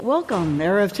Welcome,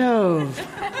 Erev Tov.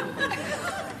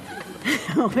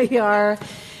 We are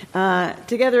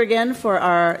together again for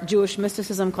our Jewish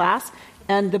mysticism class,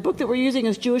 and the book that we're using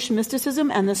is Jewish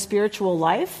Mysticism and the Spiritual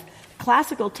Life,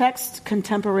 Classical Texts,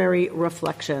 Contemporary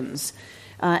Reflections.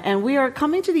 And we are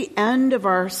coming to the end of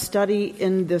our study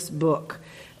in this book.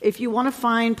 If you want to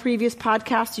find previous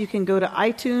podcasts, you can go to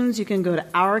iTunes, you can go to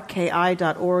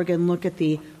ourki.org and look at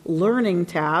the Learning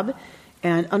tab.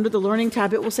 And under the Learning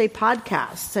tab, it will say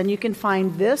podcasts. And you can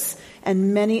find this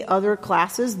and many other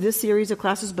classes, this series of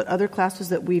classes, but other classes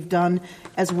that we've done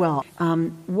as well.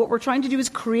 What we're trying to do is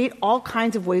create all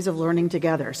kinds of ways of learning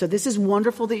together. So this is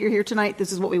wonderful that you're here tonight.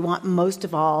 This is what we want most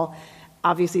of all,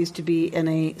 obviously, is to be in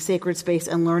a sacred space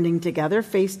and learning together,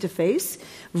 face to face,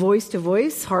 voice to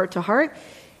voice, heart to heart.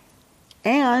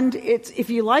 And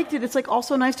if you liked it, it's like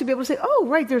also nice to be able to say, oh,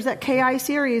 right, there's that KI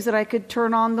series that I could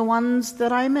turn on the ones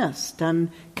that I missed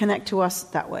and connect to us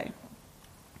that way.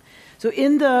 So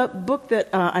in the book that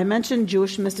I mentioned,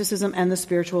 Jewish Mysticism and the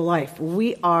Spiritual Life,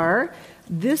 we are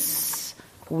this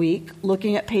week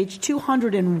looking at page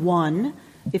 201,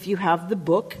 if you have the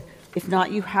book. If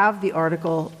not, you have the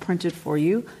article printed for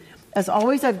you. As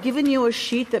always, I've given you a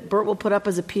sheet that Bert will put up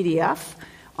as a PDF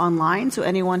online, so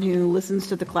anyone who listens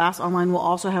to the class online will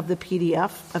also have the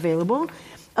PDF available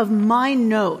of my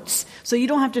notes. So you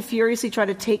don't have to furiously try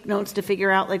to take notes to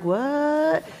figure out, like,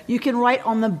 what? You can write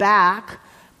on the back,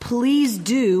 please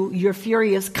do, your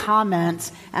furious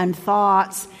comments and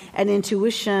thoughts and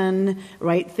intuition,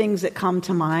 right, things that come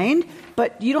to mind.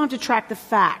 But you don't have to track the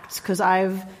facts, because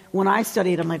when I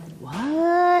studied, I'm like,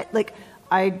 what? Like,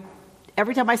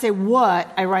 every time I say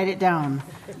what, I write it down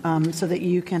so that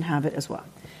you can have it as well.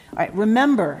 All right,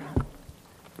 remember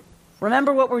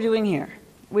what we're doing here.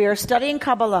 We are studying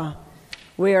Kabbalah.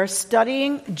 We are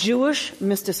studying Jewish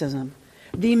mysticism.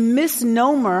 The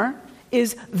misnomer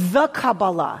is the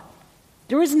Kabbalah.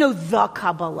 There is no the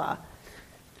Kabbalah.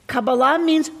 Kabbalah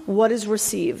means what is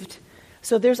received.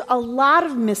 So there's a lot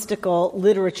of mystical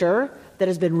literature that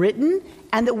has been written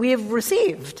and that we have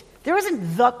received. There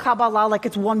isn't the Kabbalah like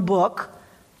it's one book,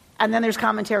 and then there's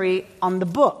commentary on the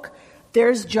book.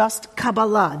 There's just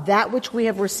Kabbalah, that which we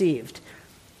have received.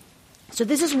 So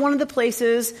this is one of the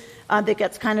places that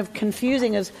gets kind of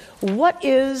confusing, is what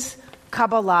is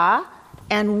Kabbalah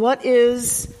and what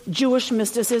is Jewish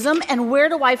mysticism, and where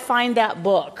do I find that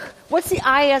book? What's the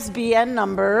ISBN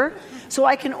number so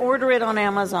I can order it on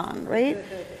Amazon, right?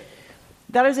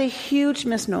 That is a huge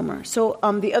misnomer. So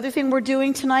the other thing we're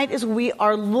doing tonight is we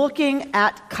are looking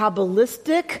at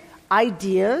Kabbalistic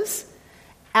ideas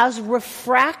as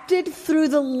refracted through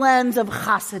the lens of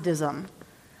Hasidism.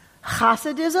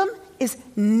 Hasidism is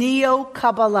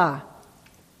Neo-Kabbalah,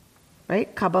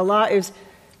 right? Kabbalah is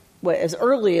as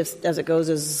early as it goes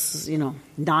as,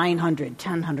 900,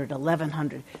 1000,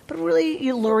 1100. But really,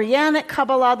 Lurianic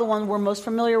Kabbalah, the one we're most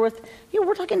familiar with,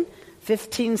 we're talking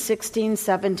 15, 16,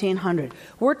 1700.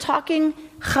 We're talking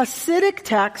Hasidic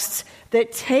texts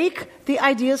that take the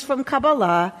ideas from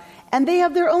Kabbalah and they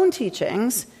have their own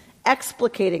teachings,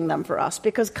 explicating them for us,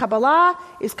 because Kabbalah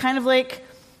is kind of like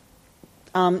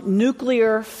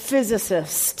nuclear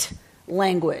physicist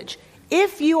language.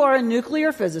 If you are a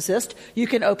nuclear physicist, you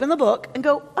can open the book and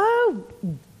go, oh,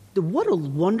 what a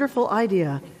wonderful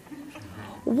idea.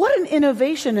 What an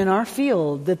innovation in our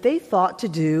field that they thought to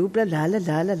do, blah, blah, blah,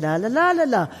 blah, blah, blah, blah, blah,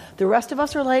 blah. The rest of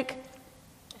us are like,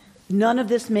 none of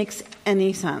this makes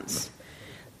any sense.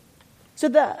 So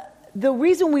the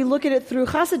reason we look at it through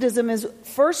Hasidism is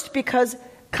first because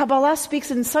Kabbalah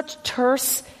speaks in such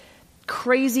terse,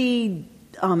 crazy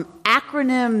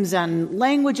acronyms and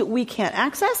language that we can't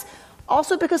access.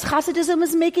 Also because Hasidism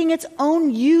is making its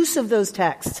own use of those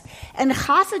texts. And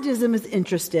Hasidism is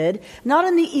interested not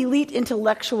in the elite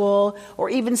intellectual or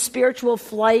even spiritual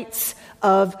flights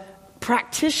of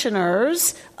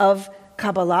practitioners of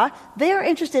Kabbalah. They are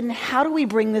interested in how do we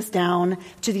bring this down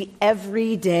to the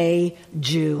everyday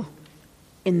Jew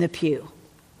in the pew.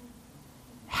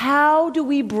 How do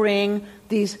we bring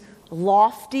these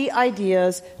lofty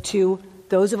ideas to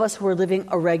those of us who are living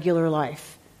a regular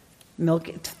life?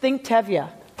 Think Tevye.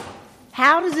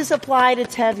 How does this apply to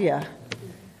Tevye?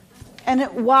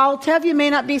 And while Tevye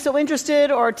may not be so interested,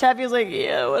 or Tevye's like,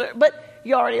 yeah, whatever, but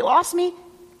you already lost me.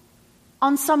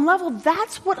 On some level,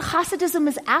 that's what Hasidism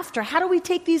is after. How do we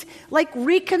take these, how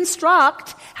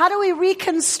do we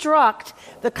reconstruct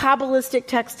the Kabbalistic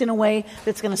text in a way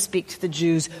that's going to speak to the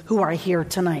Jews who are here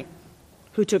tonight,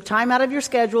 who took time out of your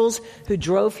schedules, who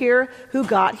drove here, who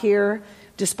got here,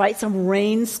 despite some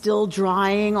rain still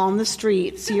drying on the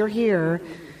streets, you're here.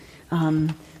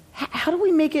 How do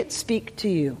we make it speak to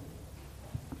you?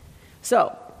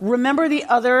 So, remember the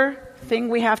other thing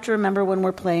we have to remember when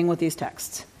we're playing with these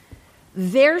texts.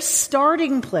 Their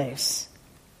starting place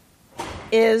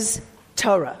is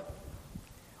Torah.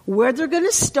 Where they're going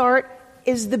to start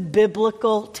is the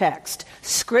biblical text.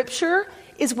 Scripture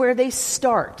is where they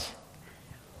start.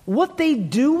 What they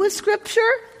do with Scripture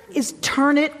is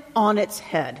turn it on its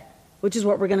head, which is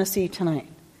what we're going to see tonight.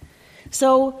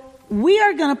 So we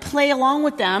are going to play along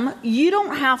with them. You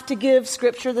don't have to give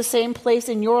Scripture the same place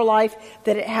in your life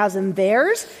that it has in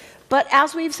theirs. But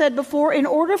as we've said before, in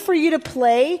order for you to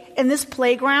play in this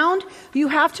playground, you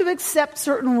have to accept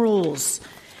certain rules.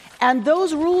 And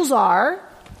those rules are,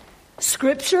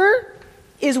 Scripture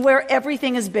is where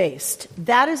everything is based.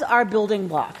 That is our building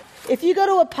block. If you go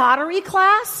to a pottery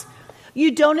class,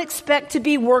 you don't expect to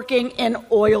be working in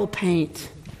oil paint.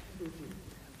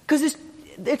 Because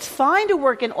it's fine to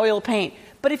work in oil paint.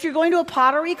 But if you're going to a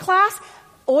pottery class,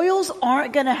 oils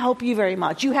aren't going to help you very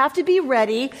much. You have to be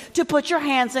ready to put your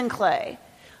hands in clay.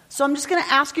 So I'm just going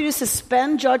to ask you to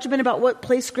suspend judgment about what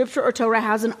place Scripture or Torah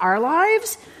has in our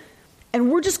lives.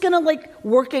 And we're just going to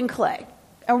work in clay.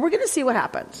 And we're going to see what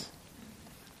happens.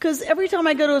 Because every time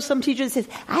I go to some teacher that says,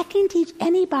 I can teach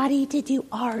anybody to do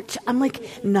art. I'm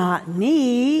like, not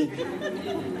me.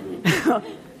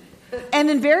 And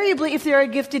invariably, if they're a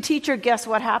gifted teacher, guess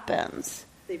what happens?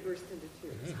 They burst into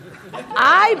tears.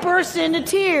 I burst into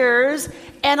tears,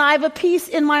 and I have a piece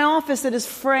in my office that is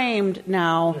framed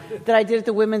now that I did at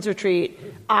the women's retreat.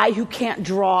 I who can't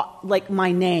draw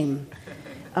my name.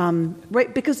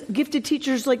 Right? Because gifted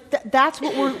teachers, that's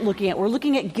what we're looking at. We're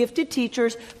looking at gifted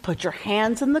teachers. Put your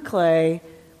hands in the clay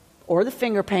or the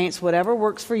finger paints, whatever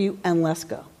works for you, and let's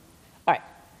go. All right.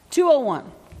 201.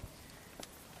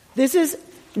 This is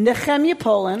Nehemiah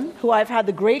Poland, who I've had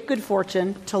the great good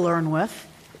fortune to learn with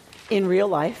in real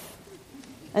life.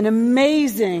 An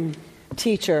amazing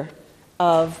teacher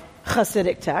of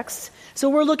Hasidic texts. So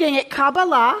we're looking at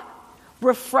Kabbalah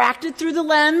refracted through the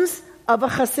lens of a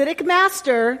Hasidic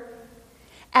master,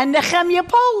 and Nehemiah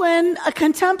Poland, a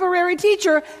contemporary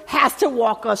teacher, has to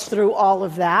walk us through all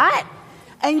of that.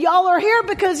 And y'all are here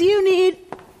because you need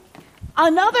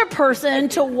another person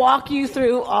to walk you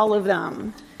through all of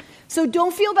them. So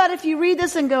don't feel bad if you read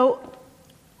this and go,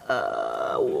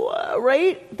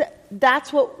 right?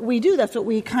 That's what we do. That's what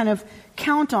we kind of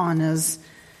count on as,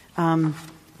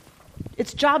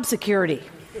 it's job security.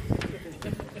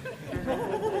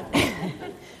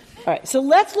 All right, so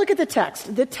let's look at the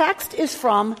text. The text is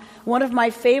from one of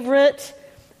my favorite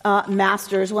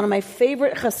masters, one of my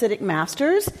favorite Hasidic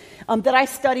masters that I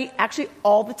study actually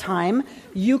all the time.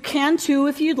 You can too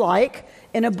if you'd like,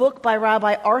 in a book by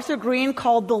Rabbi Arthur Green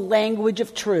called The Language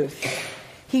of Truth.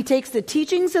 He takes the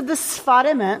teachings of the Sfat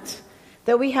Emet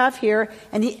that we have here,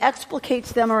 and he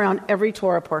explicates them around every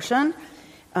Torah portion.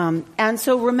 And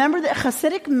so remember that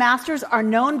Hasidic masters are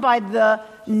known by the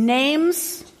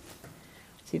names.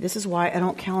 See, this is why I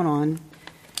don't count on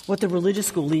what the religious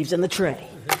school leaves in the tray.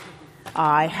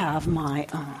 I have my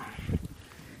own.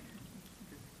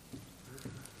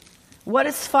 What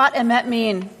does Sfat Emet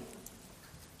mean?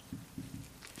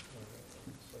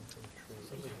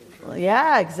 Well,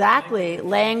 yeah, exactly.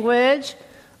 Language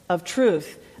of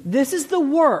truth. This is the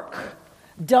work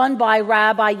done by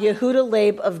Rabbi Yehuda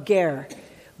Leib of Ger.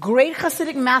 Great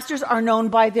Hasidic masters are known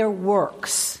by their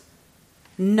works,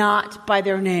 not by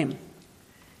their name.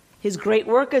 His great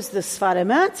work is the Sfat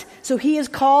Emet, so he is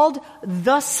called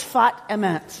the Sfat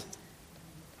Emet.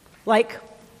 Like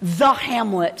the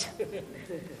Hamlet.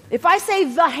 If I say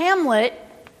the Hamlet,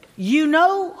 you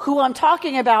know who I'm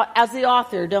talking about as the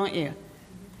author, don't you?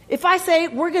 If I say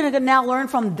we're going to now learn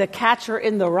from The Catcher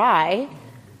in the Rye,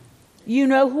 you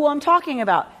know who I'm talking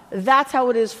about. That's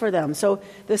how it is for them. So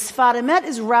the Sfat Emet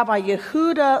is Rabbi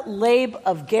Yehuda Leib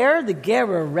of Ger, the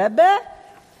Gerer Rebbe.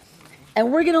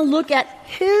 And we're going to look at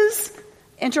his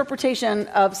interpretation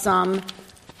of some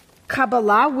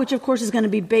Kabbalah, which of course is going to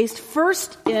be based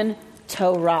first in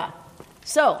Torah.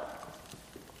 So,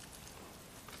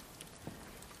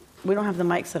 we don't have the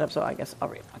mic set up, so I guess I'll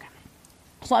read. Okay.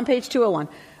 So on page 201,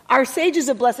 our sages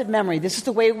of blessed memory. This is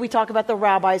the way we talk about the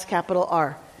rabbis, capital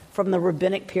R, from the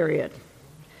rabbinic period.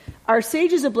 Our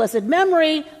sages of blessed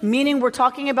memory, meaning we're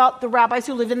talking about the rabbis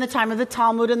who lived in the time of the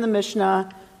Talmud and the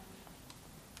Mishnah.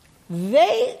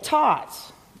 They taught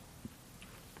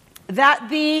that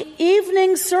the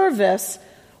evening service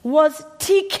was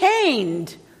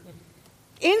tikaned,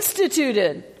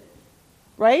 instituted,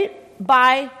 right,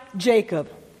 by Jacob.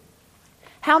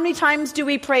 How many times do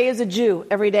we pray as a Jew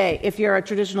every day if you're a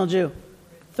traditional Jew?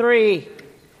 3.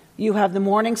 You have the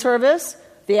morning service,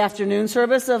 the afternoon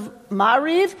service of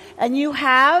Ma'ariv, and you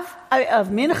have of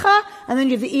Mincha, and then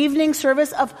you have the evening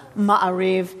service of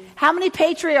Ma'ariv. How many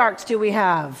patriarchs do we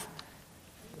have?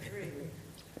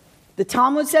 The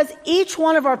Talmud says each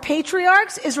one of our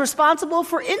patriarchs is responsible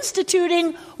for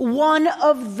instituting one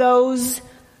of those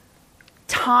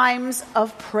times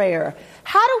of prayer.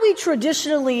 How do we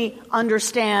traditionally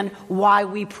understand why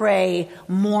we pray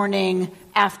morning,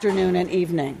 afternoon, and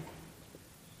evening?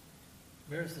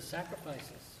 Mirrors the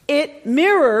sacrifices. It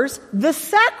mirrors the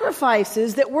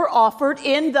sacrifices that were offered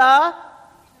in the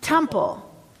temple.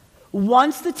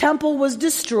 Once the temple was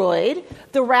destroyed,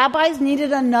 the rabbis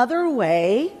needed another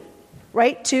way,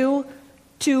 right, to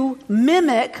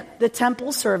mimic the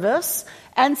temple service.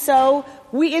 And so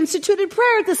we instituted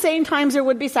prayer at the same times there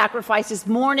would be sacrifices,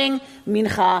 morning,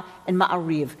 mincha, and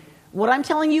ma'ariv. What I'm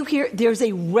telling you here, there's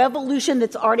a revolution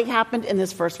that's already happened in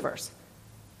this first verse.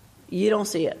 You don't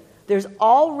see it. There's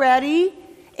already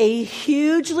a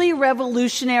hugely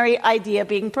revolutionary idea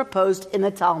being proposed in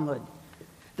the Talmud.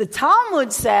 The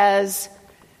Talmud says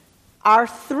our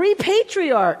three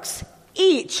patriarchs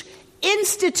each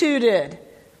instituted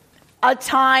a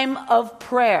time of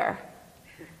prayer.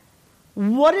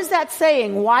 What is that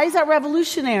saying? Why is that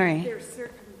revolutionary? They're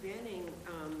circumventing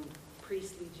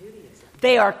priestly Judaism.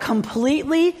 They are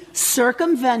completely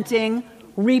circumventing,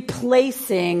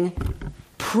 replacing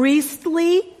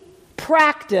priestly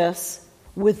practice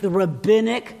with the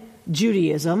rabbinic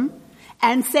Judaism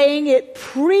and saying it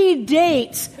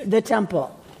predates the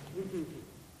temple.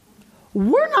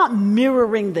 We're not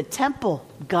mirroring the temple,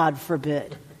 God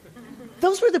forbid.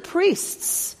 Those were the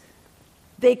priests.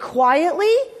 They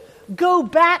quietly go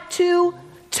back to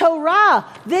Torah.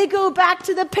 They go back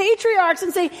to the patriarchs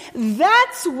and say,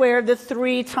 that's where the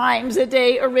 3 times a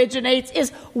day originates,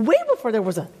 is way before there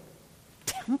was a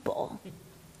temple.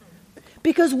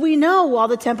 Because we know while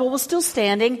the temple was still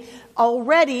standing,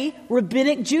 already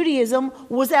rabbinic Judaism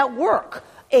was at work.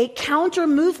 A counter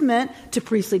movement to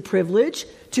priestly privilege,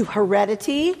 to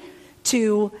heredity,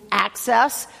 to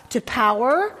access, to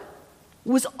power,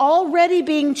 was already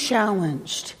being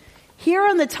challenged. Here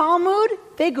in the Talmud,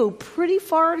 they go pretty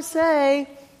far to say,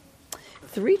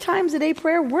 3 times a day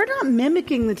prayer, we're not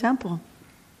mimicking the temple.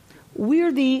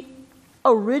 We're the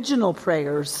original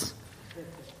prayers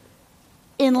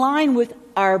in line with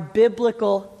our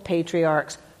biblical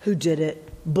patriarchs who did it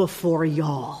before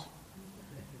y'all,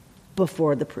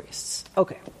 before the priests.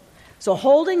 Okay, so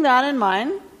holding that in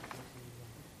mind,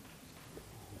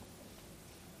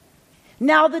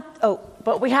 now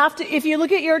but we have to, if you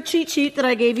look at your cheat sheet that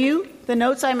I gave you, the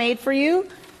notes I made for you,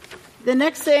 the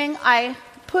next thing I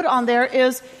put on there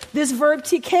is this verb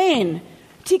tikain.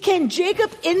 Tikain,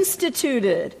 Jacob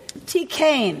instituted.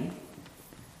 Tikain.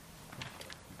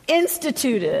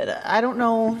 Instituted. I don't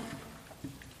know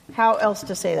how else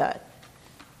to say that.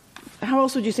 How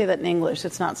else would you say that in English?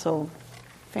 It's not so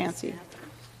fancy.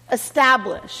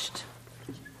 Established.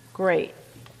 Great.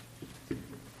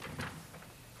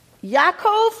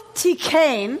 Yaakov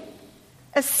Tikain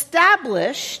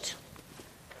established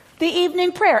the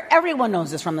evening prayer. Everyone knows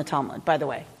this from the Talmud, by the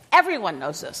way. Everyone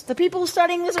knows this. The people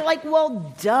studying this are like,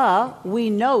 well, duh,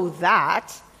 we know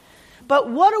that.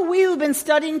 But what do we who've been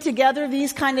studying together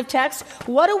these kind of texts,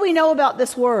 what do we know about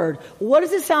this word? What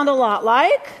does it sound a lot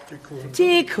like?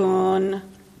 Tikkun.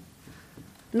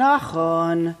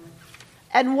 Nachon.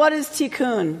 And what is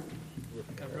tikkun?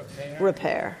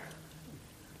 Repair.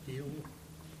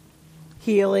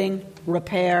 Healing,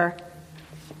 repair.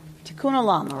 Tikkun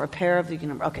olam, the repair of the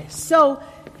universe. Okay, so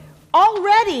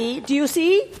already, do you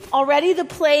see? Already the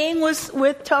playing was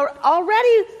with Torah.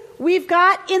 Already we've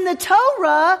got in the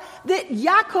Torah that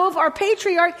Yaakov, our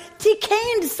patriarch,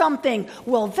 tikained something.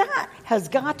 Well, that has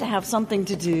got to have something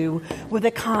to do with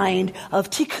a kind of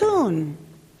tikkun.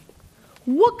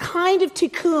 What kind of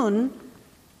tikkun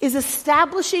is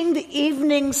establishing the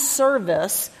evening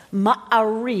service,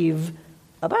 ma'ariv,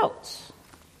 about?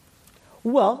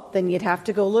 Well, then you'd have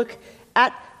to go look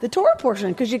at the Torah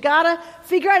portion, because you got to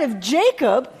figure out if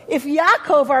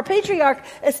Yaakov, our patriarch,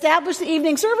 established the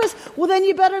evening service, well, then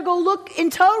you better go look in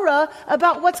Torah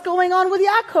about what's going on with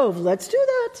Yaakov. Let's do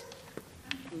that.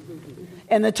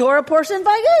 In the Torah portion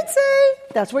by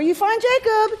Yitzhak, that's where you find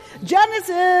Jacob.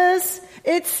 Genesis,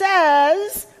 it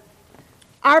says,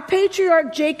 our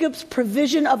patriarch Jacob's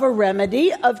provision of a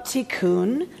remedy, of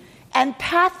tikkun, and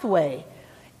pathway,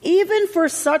 even for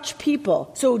such people.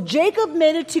 So Jacob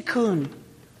made a tikkun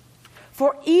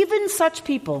for even such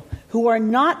people who are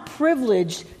not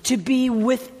privileged to be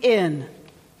within.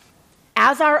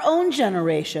 As our own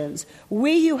generations,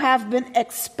 we who have been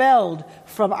expelled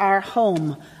from our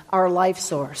home, our life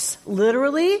source.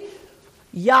 Literally,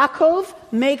 Yaakov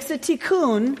makes a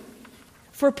tikkun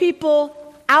for people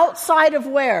outside of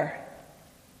where?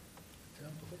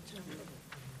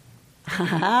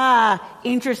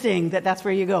 Interesting that's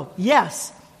where you go.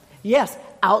 Yes,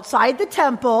 outside the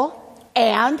temple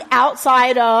and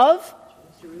outside of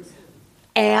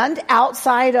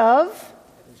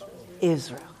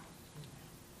Israel.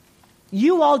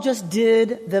 You all just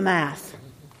did the math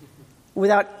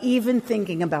without even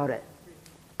thinking about it.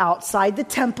 Outside the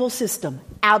temple system.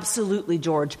 Absolutely,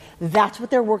 George. That's what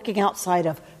they're working outside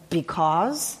of.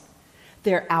 Because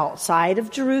they're outside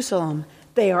of Jerusalem.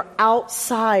 They are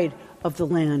outside of the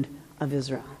land of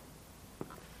Israel.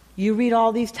 You read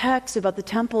all these texts about the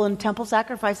temple and temple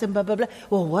sacrifice and blah, blah, blah.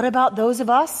 Well, what about those of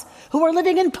us who are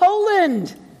living in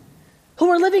Poland? Who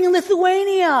are living in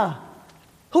Lithuania?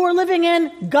 Who are living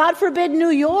in, God forbid,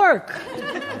 New York?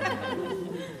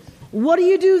 What do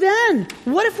you do then?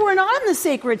 What if we're not in the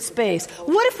sacred space?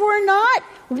 What if we're not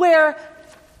where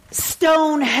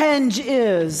Stonehenge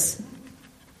is?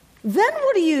 Then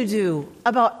what do you do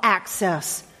about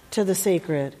access to the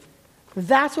sacred?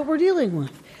 That's what we're dealing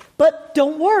with. But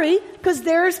don't worry, because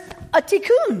there's a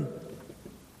tikkun.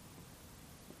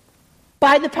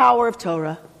 By the power of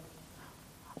Torah.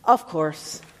 Of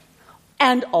course.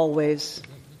 And always.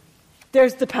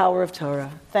 There's the power of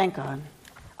Torah. Thank God.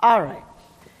 All right.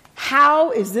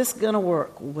 How is this going to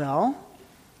work? Well,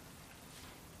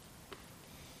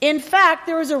 in fact,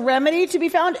 there is a remedy to be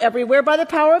found everywhere by the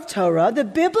power of Torah. The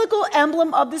biblical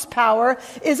emblem of this power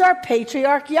is our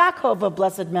patriarch Yaakov of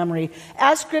blessed memory.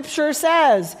 As Scripture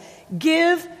says,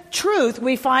 give truth.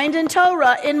 We find in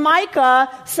Torah, in Micah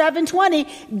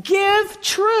 7:20, give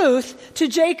truth to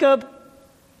Jacob.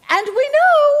 And we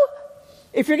know,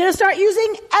 if you're going to start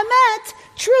using emet,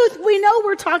 truth, we know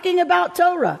we're talking about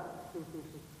Torah.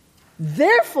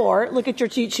 Therefore, look at your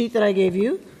cheat sheet that I gave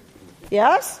you.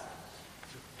 Yes?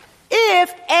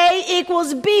 If A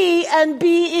equals B and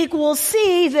B equals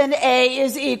C, then A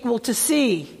is equal to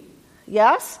C.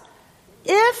 Yes?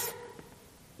 If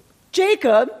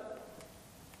Jacob,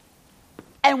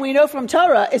 and we know from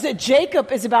Torah, is that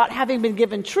Jacob is about having been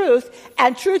given truth,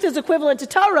 and truth is equivalent to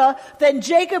Torah, then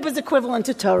Jacob is equivalent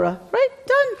to Torah. Right?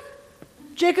 Done.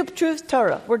 Jacob, truth,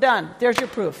 Torah. We're done. There's your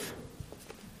proof.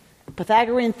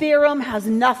 Pythagorean theorem has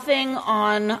nothing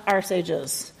on our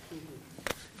sages.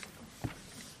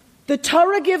 The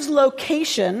Torah gives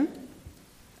location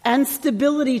and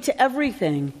stability to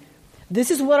everything. This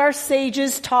is what our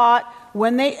sages taught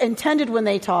when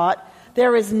they taught.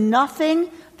 There is nothing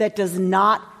that does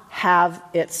not have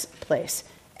its place.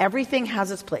 Everything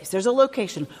has its place. There's a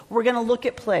location. We're going to look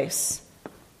at place.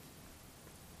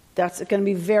 That's going to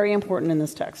be very important in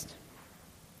this text.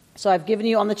 So I've given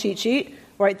you on the cheat sheet,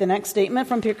 right, the next statement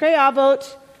from Pirkei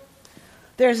Avot.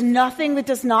 There's nothing that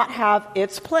does not have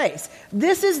its place.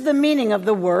 This is the meaning of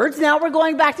the words. Now we're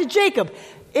going back to Jacob.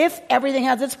 If everything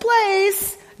has its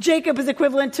place, Jacob is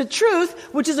equivalent to truth,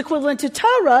 which is equivalent to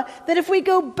Torah. Then if we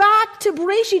go back to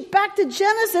Bereshit, back to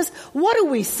Genesis, what do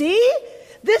we see?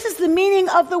 This is the meaning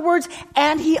of the words,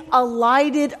 and he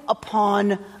alighted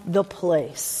upon the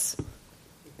place.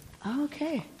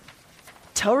 Okay.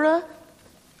 Torah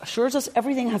assures us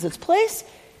everything has its place.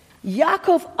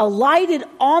 Yaakov alighted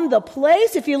on the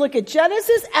place, if you look at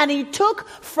Genesis, and he took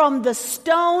from the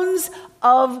stones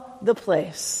of the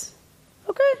place.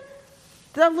 Okay?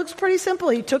 That looks pretty simple.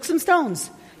 He took some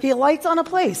stones. He alights on a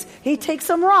place. He takes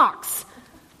some rocks.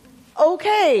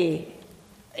 Okay.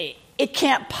 It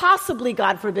can't possibly,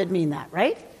 God forbid, mean that,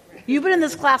 right? You've been in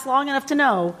this class long enough to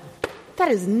know that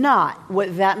is not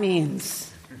what that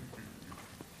means.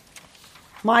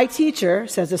 My teacher,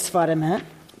 says the Sfaramet,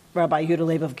 Rabbi Yehuda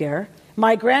Leib of Ger,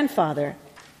 my grandfather,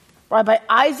 Rabbi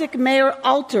Isaac Meir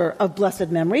Alter of blessed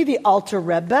memory, the Alter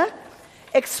Rebbe,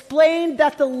 explained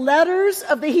that the letters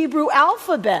of the Hebrew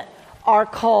alphabet are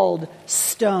called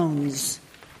stones.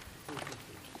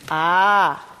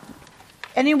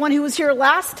 Anyone who was here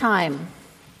last time,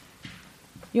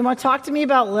 you want to talk to me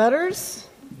about letters?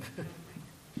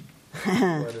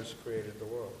 Letters created the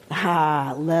world.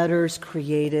 Letters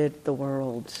created the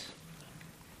world.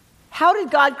 How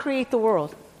did God create the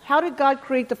world? How did God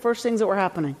create the first things that were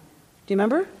happening? Do you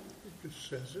remember? He just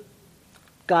says it.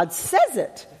 God says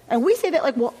it. And we say that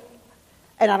like, well,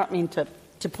 and I don't mean to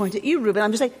point at you, Reuben.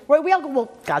 I'm just saying, right, we all go,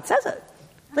 well, God says it.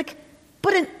 Like,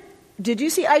 but did you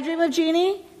see I Dream of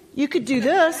Jeannie? You could do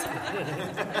this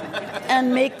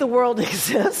and make the world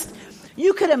exist.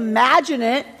 You could imagine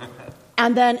it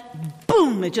and then,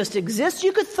 boom, it just exists.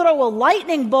 You could throw a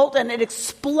lightning bolt and it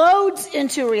explodes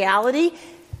into reality.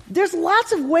 There's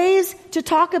lots of ways to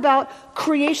talk about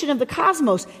creation of the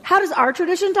cosmos. How does our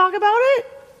tradition talk about it?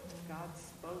 God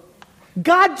spoke.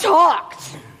 God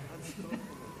talked.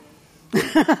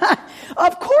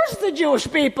 Of course the Jewish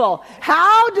people.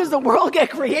 How does the world get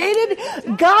created?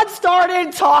 God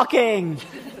started talking.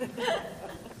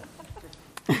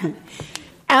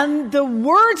 And the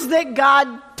words that God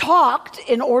talked,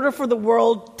 in order for the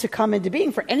world to come into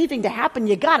being, for anything to happen,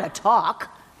 you gotta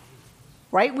talk.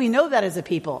 Right? We know that as a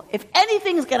people. If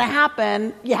anything's gonna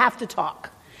happen, you have to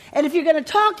talk. And if you're gonna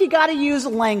talk, you gotta use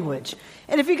language.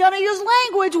 And if you're gonna use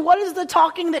language, what is the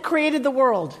talking that created the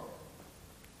world?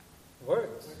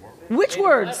 Words. Which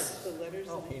words?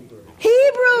 Hebrew.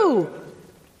 Hebrew.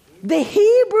 The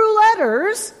Hebrew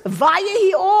letters,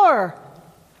 Vayehi Or,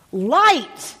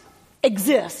 light,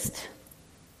 exist.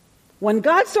 When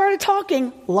God started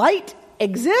talking, light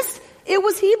exists. It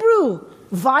was Hebrew.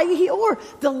 Vayehi Or.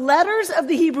 The letters of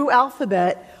the Hebrew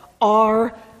alphabet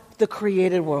are the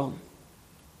created world.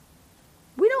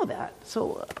 We know that.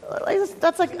 So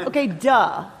that's like, okay,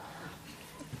 duh.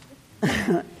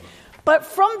 But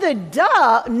from the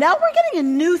duh, now we're getting a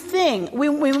new thing. We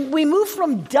move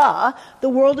from duh, the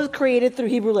world is created through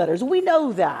Hebrew letters. We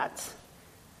know that.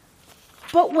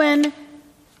 But when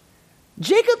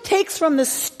Jacob takes from the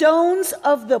stones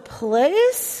of the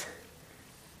place,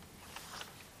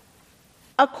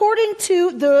 according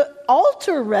to the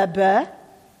Alter Rebbe,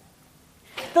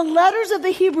 the letters of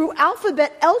the Hebrew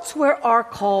alphabet elsewhere are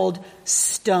called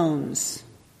stones.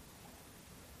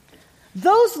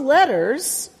 Those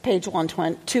letters, page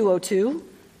 202,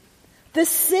 the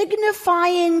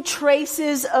signifying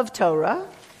traces of Torah,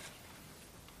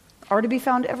 are to be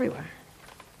found everywhere.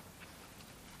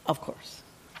 Of course.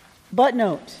 But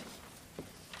note,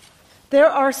 there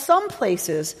are some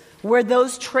places where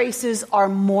those traces are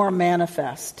more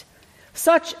manifest.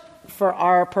 Such, for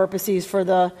our purposes, for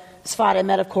the Sfat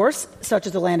Emet, of course, such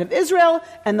as the land of Israel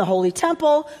and the Holy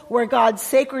Temple, where God's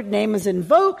sacred name is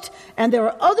invoked, and there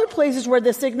are other places where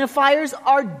the signifiers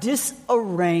are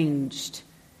disarranged.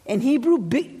 In Hebrew,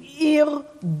 Be'ir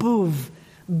Buv.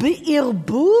 Be'ir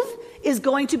Buv is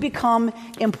going to become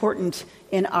important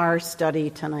in our study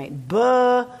tonight.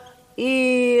 Be'ir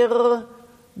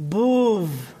Buv.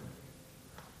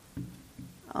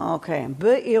 Okay,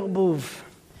 Be'ir Buv.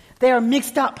 They are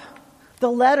mixed up. The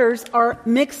letters are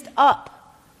mixed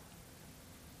up.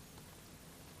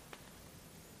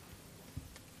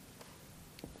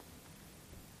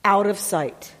 Out of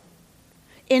sight.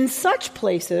 In such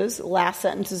places, last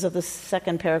sentences of the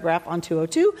second paragraph on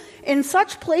 202, in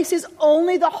such places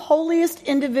only the holiest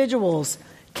individuals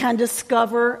can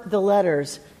discover the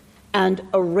letters and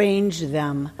arrange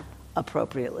them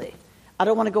appropriately. I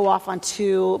don't want to go off on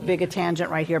too big a tangent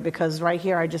right here, because right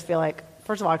here I just feel like,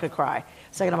 first of all, I could cry.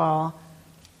 Second of all,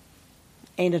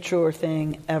 ain't a truer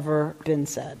thing ever been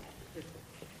said.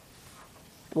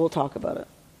 We'll talk about it.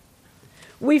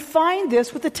 We find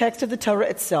this with the text of the Torah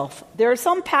itself. There are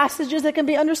some passages that can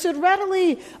be understood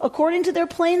readily according to their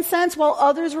plain sense, while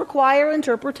others require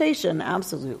interpretation.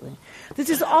 Absolutely.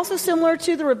 This is also similar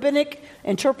to the rabbinic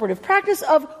interpretive practice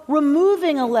of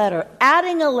removing a letter,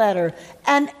 adding a letter,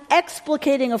 and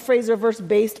explicating a phrase or verse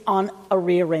based on a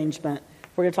rearrangement.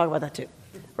 We're going to talk about that too.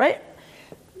 Right?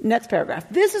 Next paragraph.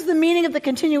 This is the meaning of the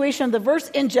continuation of the verse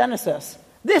in Genesis.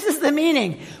 This is the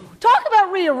meaning. Talk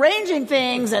about rearranging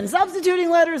things and substituting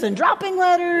letters and dropping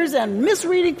letters and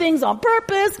misreading things on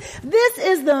purpose. This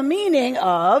is the meaning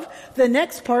of the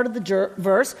next part of the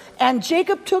verse. And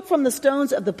Jacob took from the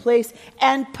stones of the place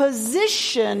and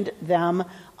positioned them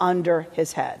under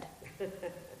his head.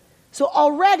 So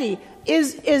already,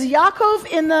 is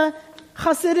Yaakov in the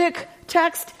Hasidic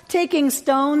text taking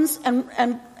stones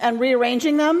and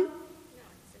rearranging them?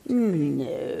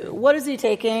 No. What is he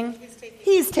taking?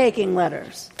 He's taking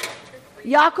letters.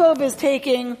 Yaakov is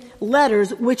taking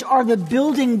letters, which are the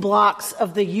building blocks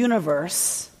of the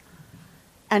universe,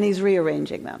 and he's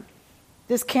rearranging them.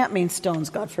 This can't mean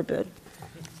stones, God forbid.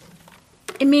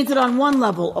 It means it on one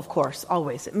level, of course,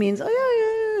 always. It means,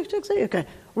 okay.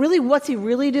 Really, what's he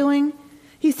really doing?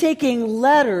 He's taking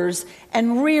letters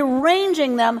and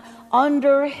rearranging them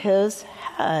under his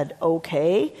head,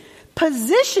 okay?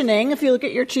 Positioning, if you look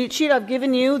at your cheat sheet, I've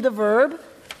given you the verb.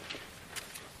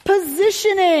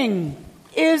 Positioning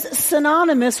is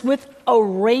synonymous with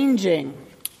arranging.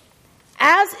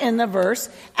 As in the verse,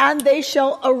 and they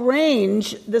shall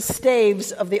arrange the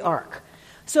staves of the ark.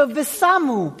 So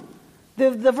visamu,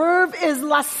 the verb is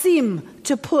lasim,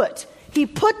 to put. He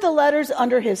put the letters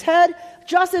under his head,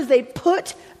 just as they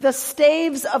put the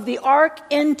staves of the ark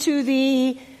into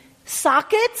the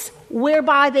sockets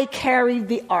whereby they carried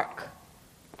the ark.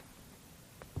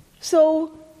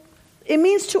 So it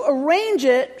means to arrange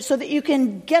it so that you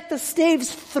can get the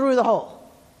staves through the hole.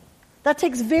 That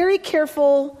takes very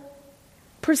careful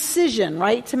precision,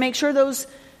 right? To make sure those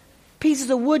pieces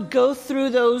of wood go through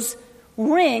those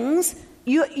rings,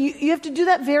 you have to do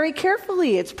that very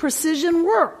carefully. It's precision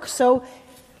work. So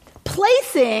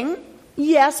placing,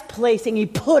 he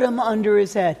put him under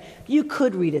his head. You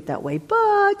could read it that way,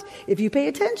 but if you pay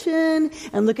attention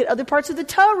and look at other parts of the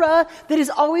Torah that is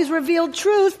always revealed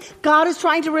truth, God is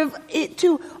trying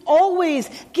to always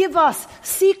give us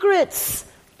secrets.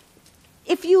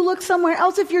 If you look somewhere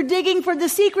else, if you're digging for the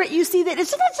secret, you see that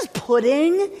it's not just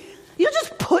putting. You don't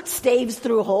just put staves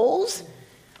through holes.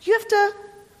 You have to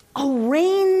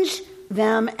arrange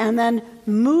them and then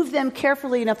move them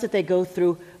carefully enough that they go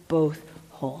through both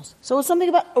holes. So it's something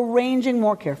about arranging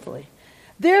more carefully.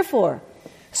 Therefore,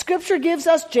 Scripture gives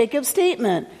us Jacob's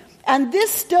statement. And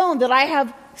this stone that I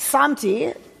have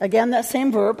samti, again that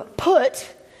same verb, put,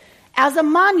 as a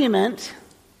monument,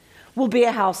 will be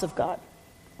a house of God.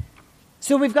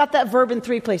 So we've got that verb in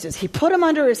 3 places. He put him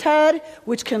under his head,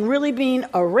 which can really mean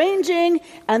arranging,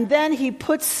 and then he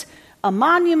puts a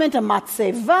monument, a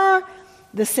matzeva,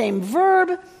 the same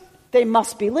verb. They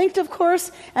must be linked, of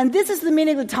course. And this is the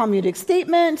meaning of the Talmudic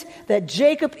statement that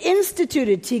Jacob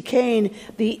instituted Tikain,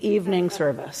 the evening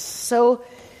service. So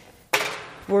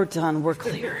we're done. We're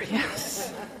clear.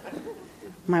 Yes.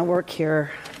 My work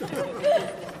here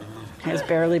has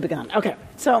barely begun. Okay,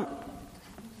 so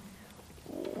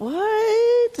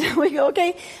what? We go,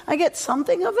 okay, I get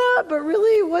something of that, but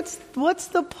really, what's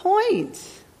the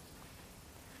point?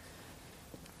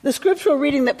 The scriptural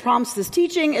reading that prompts this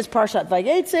teaching is Parshat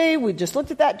Vayetze. We just looked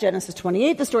at that, Genesis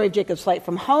 28, the story of Jacob's flight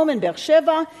from home in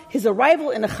Beersheba, his arrival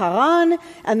in Haran,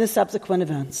 and the subsequent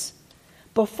events.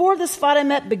 Before the Sfat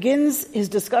Emet begins his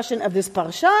discussion of this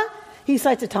parsha, he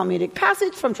cites a Talmudic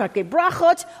passage from Tractate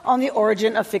Brachot on the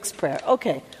origin of fixed prayer.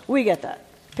 Okay, we get that.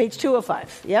 Page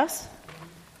 205, yes?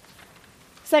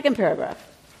 Second paragraph.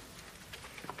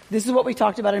 This is what we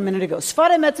talked about a minute ago.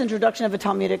 Sfat Emet's introduction of a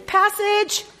Talmudic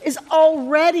passage is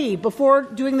already, before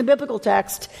doing the biblical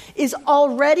text, is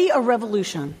already a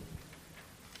revolution.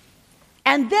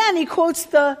 And then he quotes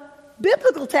the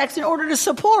biblical text in order to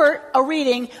support a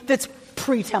reading that's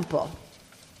pre-temple.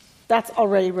 That's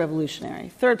already revolutionary.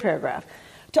 Third paragraph.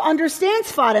 To understand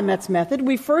Sfat Emet's method,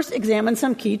 we first examine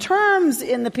some key terms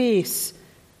in the piece.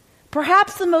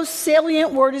 Perhaps the most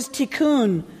salient word is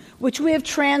tikkun, which we have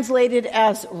translated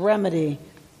as remedy.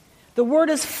 The word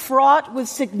is fraught with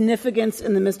significance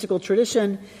in the mystical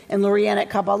tradition. In Lurianic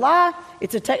Kabbalah,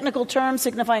 it's a technical term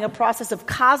signifying a process of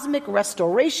cosmic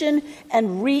restoration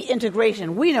and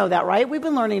reintegration. We know that, right? We've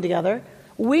been learning together.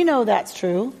 We know that's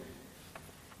true.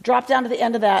 Drop down to the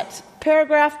end of that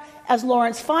paragraph. As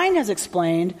Lawrence Fine has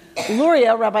explained,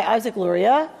 Luria, Rabbi Isaac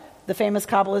Luria, the famous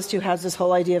Kabbalist who has this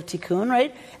whole idea of tikkun,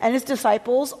 right? And his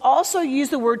disciples also use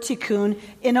the word tikkun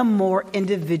in a more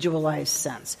individualized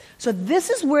sense. So this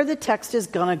is where the text is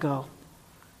going to go.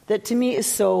 That to me is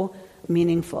so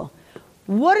meaningful.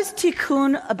 What is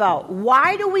tikkun about?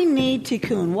 Why do we need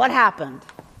tikkun? What happened?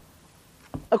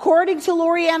 According to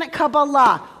Lurianic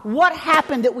Kabbalah, what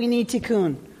happened that we need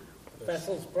tikkun? The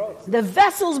vessels broke. The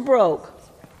vessels broke.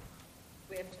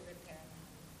 We have to repair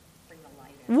them, bring the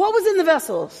light in. What was in the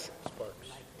vessels?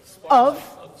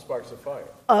 Sparks of fire.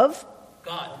 Of?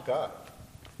 God.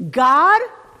 God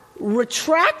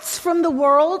retracts from the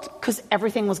world because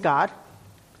everything was God.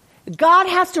 God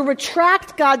has to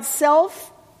retract God's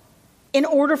self in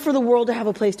order for the world to have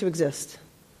a place to exist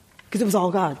because it was all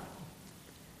God.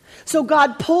 So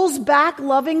God pulls back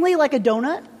lovingly like a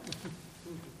donut.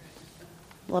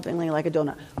 Lovingly like a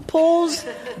donut. Pulls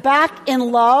back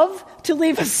in love to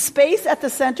leave a space at the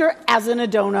center as in a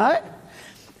donut.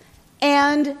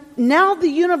 And now the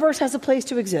universe has a place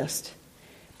to exist.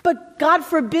 But God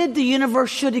forbid the universe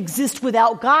should exist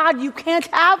without God. You can't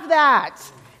have that.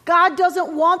 God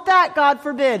doesn't want that, God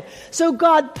forbid. So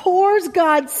God pours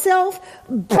God's self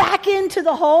back into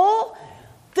the whole.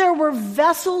 There were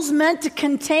vessels meant to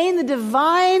contain the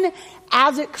divine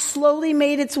as it slowly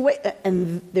made its way.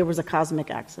 And there was a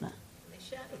cosmic accident.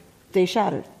 They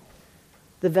shattered.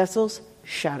 The vessels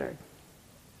shattered.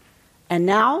 And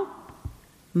now,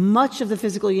 much of the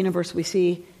physical universe we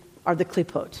see are the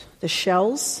klipot, the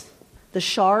shells, the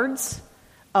shards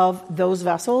of those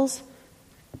vessels,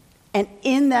 and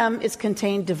in them is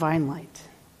contained divine light.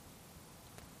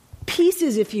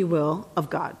 Pieces, if you will, of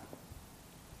God.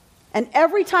 And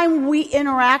every time we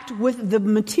interact with the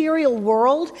material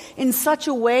world in such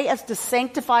a way as to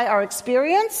sanctify our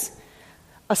experience,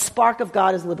 a spark of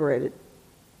God is liberated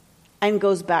and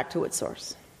goes back to its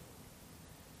source.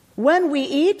 When we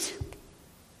eat,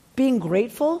 being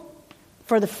grateful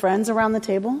for the friends around the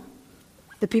table,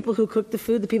 the people who cooked the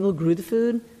food, the people who grew the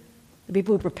food, the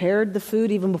people who prepared the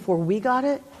food even before we got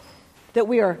it, that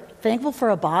we are thankful for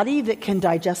a body that can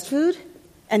digest food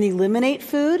and eliminate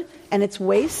food and its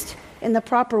waste in the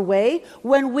proper way.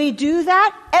 When we do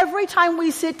that, every time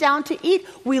we sit down to eat,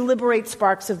 we liberate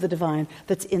sparks of the divine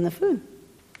that's in the food.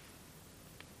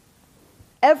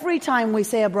 Every time we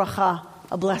say a bracha,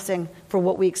 a blessing for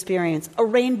what we experience, a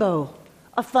rainbow,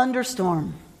 a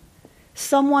thunderstorm,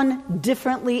 someone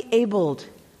differently abled,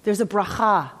 there's a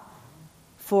bracha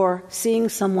for seeing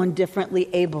someone differently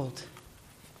abled.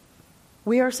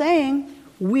 We are saying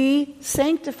we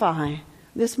sanctify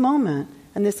this moment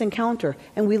and this encounter,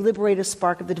 and we liberate a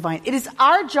spark of the divine. It is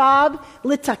our job,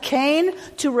 litakein,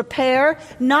 to repair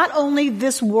not only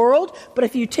this world, but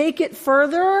if you take it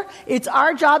further, it's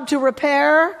our job to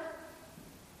repair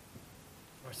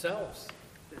Ourselves.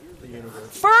 The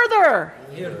universe. further.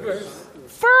 The universe.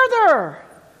 Further.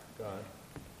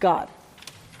 God.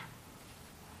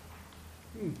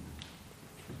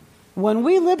 When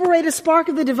we liberate a spark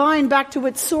of the divine back to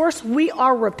its source, we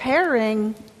are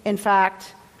repairing, in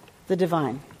fact, the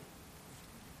divine.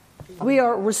 We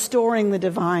are restoring the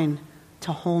divine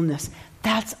to wholeness.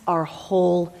 That's our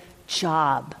whole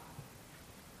job,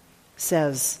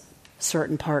 says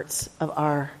certain parts of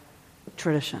our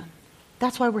tradition.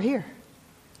 That's why we're here.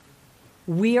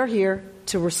 We are here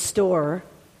to restore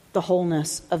the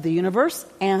wholeness of the universe,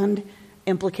 and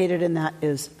implicated in that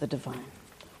is the divine.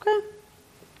 Okay?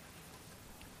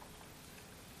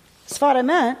 Sfat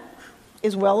Emet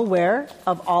is well aware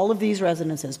of all of these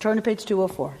resonances. Turn to page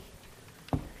 204.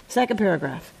 Second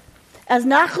paragraph. As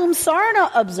Nachum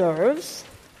Sarna observes,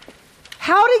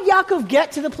 how did Yaakov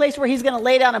get to the place where he's going to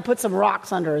lay down and put some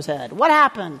rocks under his head? What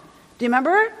happened? Do you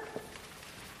remember?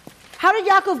 How did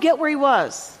Yaakov get where he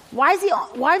was? Why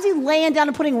is he laying down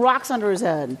and putting rocks under his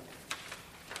head?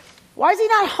 Why is he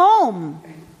not home?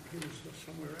 He was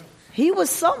somewhere else. He was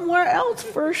somewhere else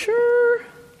for sure.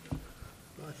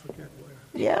 I forget where.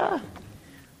 Yeah.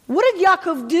 What did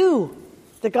Yaakov do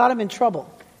that got him in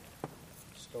trouble?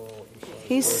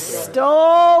 He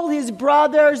stole his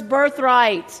brother's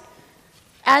birthright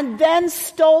and then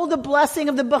stole the blessing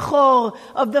of the Bechor,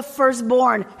 of the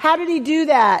firstborn. How did he do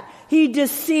that? He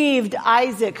deceived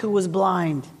Isaac, who was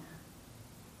blind,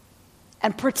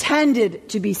 and pretended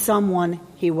to be someone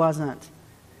he wasn't.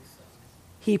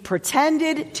 He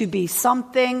pretended to be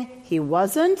something he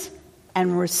wasn't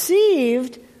and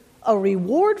received a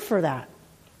reward for that.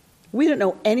 We don't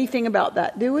know anything about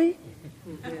that, do we?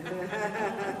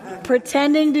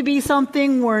 Pretending to be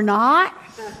something we're not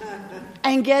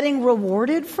and getting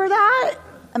rewarded for that?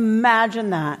 Imagine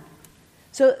that.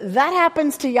 So that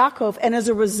happens to Yaakov, and as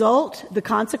a result, the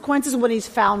consequences when he's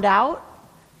found out,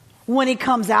 when he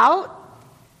comes out,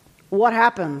 what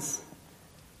happens?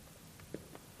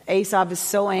 Esav is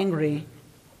so angry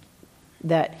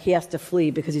that he has to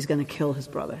flee because he's going to kill his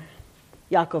brother.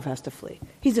 Yaakov has to flee.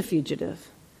 He's a fugitive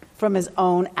from his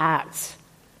own acts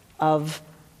of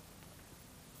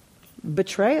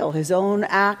betrayal, his own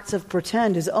acts of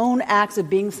pretend, his own acts of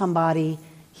being somebody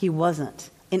he wasn't,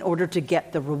 in order to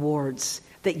get the rewards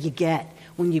that you get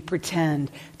when you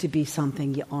pretend to be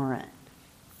something you aren't.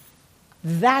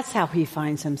 That's how he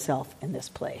finds himself in this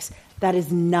place. That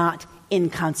is not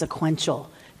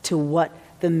inconsequential to what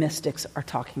the mystics are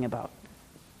talking about.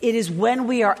 It is when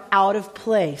we are out of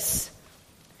place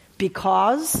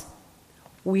because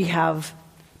we have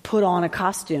put on a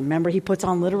costume. Remember, he puts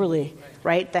on literally,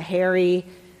 right? The hairy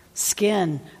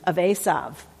skin of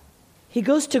Esav. He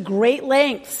goes to great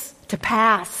lengths to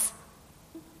pass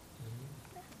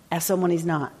as someone he's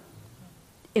not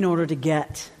in order to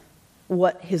get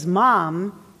what his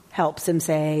mom helps him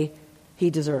say he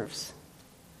deserves.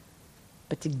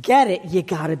 But to get it, you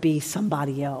got to be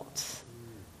somebody else.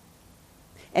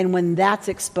 And when that's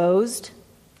exposed,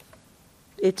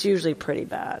 it's usually pretty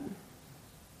bad.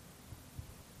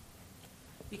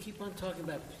 You keep on talking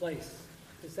about place.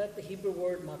 Is that the Hebrew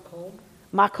word makom?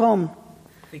 Makom.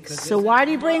 Because So why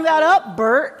do you bring that up,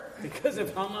 Bert? Because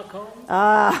of hamakom?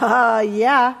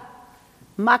 Yeah.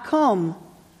 Makom,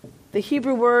 the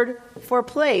Hebrew word for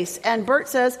place. And Bert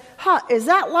says, is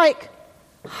that like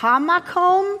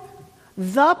hamakom,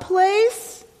 the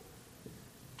place?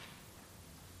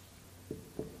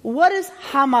 What is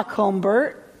hamakom,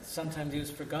 Bert? Sometimes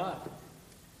used for God.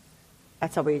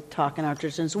 That's how we talk in our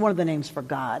tradition. It's one of the names for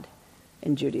God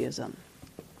in Judaism.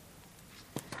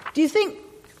 Do you think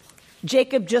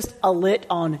Jacob just alit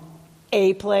on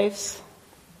a place?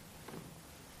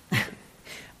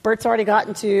 Bert's already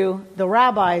gotten to the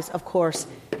rabbis, of course.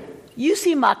 You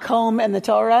see makom in the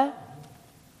Torah,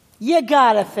 you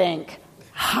gotta think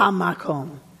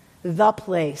hamakom, the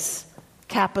place,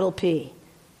 capital P.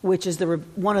 which is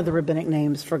one of the rabbinic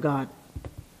names for God.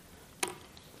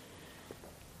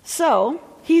 So,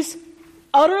 he's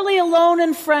utterly alone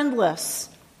and friendless,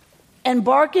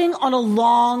 embarking on a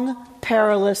long,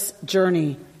 perilous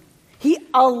journey. He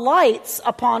alights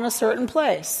upon a certain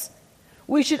place.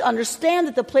 We should understand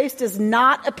that the place does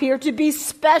not appear to be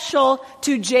special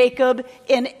to Jacob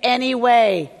in any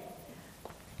way.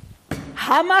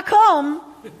 Hamakom,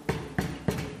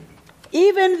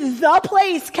 even the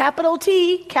place, capital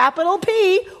T, capital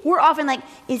P, we're often like,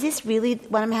 is this really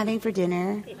what I'm having for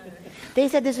dinner? They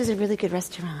said this was a really good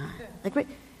restaurant. Like,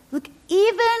 look,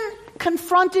 even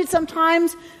confronted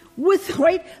sometimes with,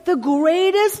 the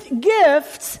greatest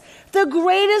gifts, the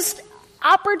greatest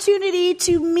opportunity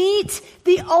to meet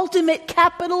the ultimate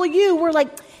capital U, we're like,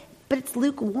 but it's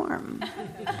lukewarm.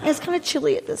 And it's kind of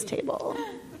chilly at this table.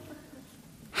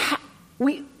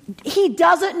 He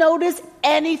doesn't notice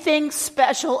anything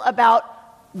special about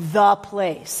the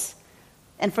place.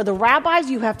 And for the rabbis,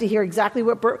 you have to hear exactly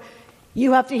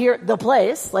you have to hear the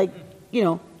place,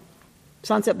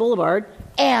 Sunset Boulevard,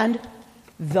 and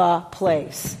the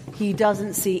place. He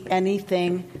doesn't see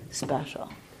anything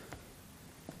special.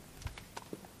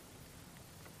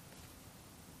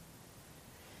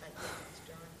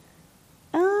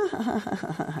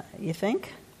 You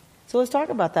think? So let's talk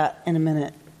about that in a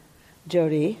minute,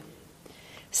 Jody.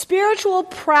 Spiritual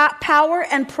power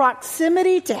and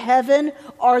proximity to heaven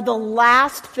are the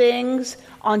last things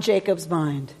on Jacob's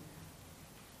mind.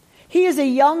 He is a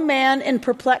young man in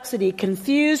perplexity,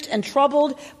 confused and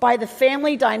troubled by the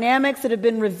family dynamics that have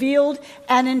been revealed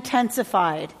and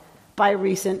intensified by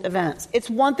recent events. It's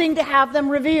one thing to have them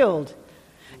revealed.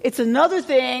 It's another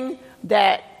thing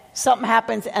that something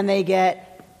happens and they get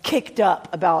kicked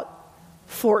up about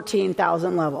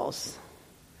 14,000 levels.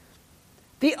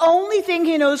 The only thing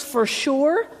he knows for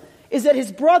sure is that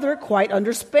his brother, quite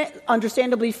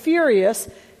understandably furious,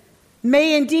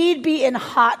 may indeed be in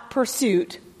hot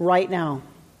pursuit right now.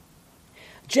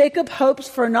 Jacob hopes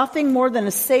for nothing more than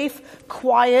a safe,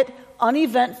 quiet,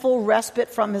 uneventful respite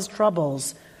from his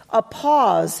troubles, a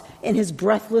pause in his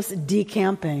breathless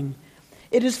decamping.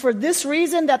 It is for this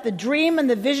reason that the dream and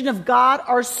the vision of God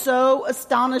are so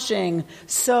astonishing,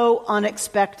 so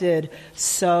unexpected,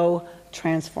 so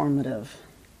transformative.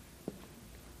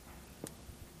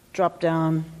 Drop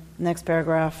down, next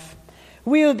paragraph.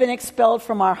 We have been expelled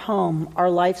from our home, our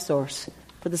life source.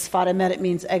 For the Sfat Emet, it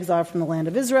means exile from the land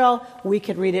of Israel. We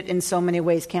could read it in so many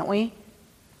ways, can't we?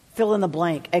 Fill in the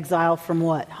blank. Exile from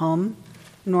what? Home?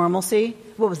 Normalcy?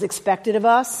 What was expected of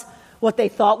us? What they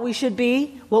thought we should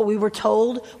be? What we were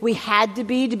told we had to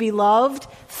be loved?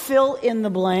 Fill in the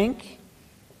blank.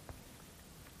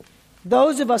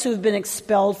 Those of us who have been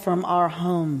expelled from our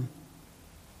home.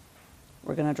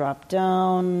 We're going to drop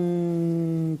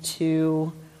down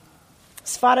to...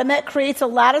 Sfat Emet creates a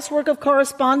latticework of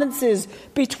correspondences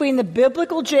between the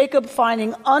biblical Jacob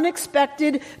finding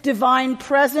unexpected divine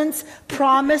presence,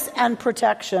 promise, and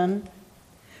protection,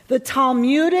 the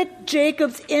Talmudic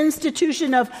Jacob's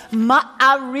institution of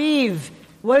Ma'ariv.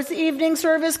 What is the evening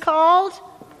service called?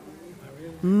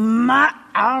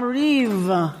 Ma'ariv.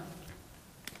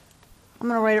 I'm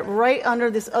going to write it right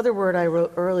under this other word I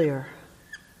wrote earlier.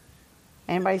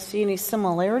 Anybody see any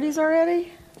similarities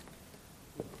already?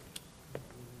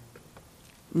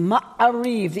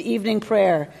 Ma'ariv, the evening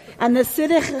prayer, and the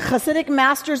Hasidic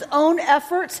master's own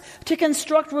efforts to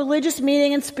construct religious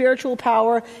meaning and spiritual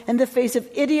power in the face of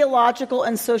ideological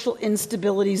and social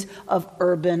instabilities of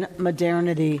urban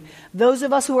modernity. Those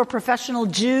of us who are professional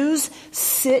Jews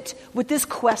sit with this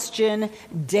question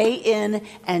day in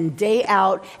and day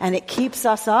out, and it keeps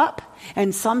us up,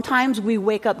 and sometimes we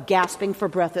wake up gasping for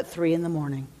breath at 3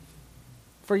 a.m.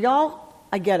 For y'all,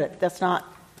 I get it. That's not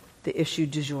the issue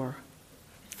du jour.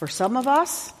 For some of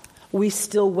us, we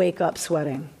still wake up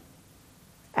sweating,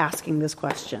 asking this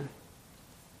question.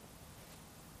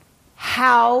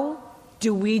 How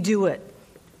do we do it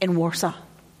in Warsaw?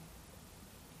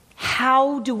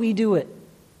 How do we do it?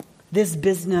 This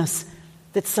business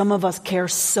that some of us care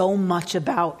so much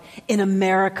about in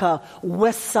America,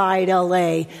 West Side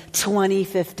LA,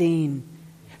 2015.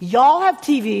 Y'all have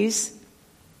TVs.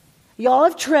 Y'all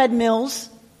have treadmills.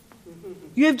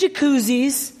 You have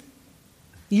jacuzzis.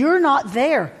 You're not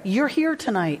there. You're here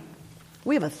tonight.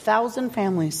 We have 1,000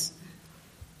 families.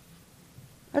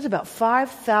 That's about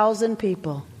 5,000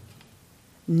 people.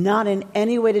 Not in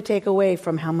any way to take away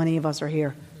from how many of us are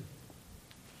here.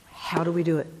 How do we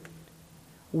do it?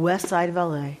 West Side of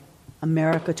LA,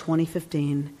 America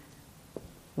 2015.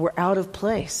 We're out of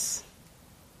place.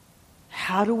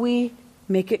 How do we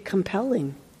make it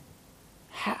compelling?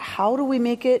 How do we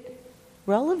make it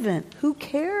relevant? Who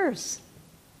cares?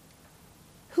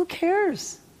 Who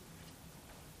cares?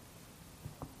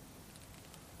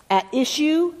 At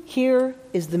issue here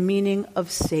is the meaning of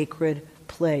sacred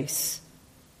place,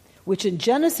 which in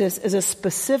Genesis is a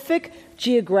specific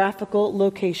geographical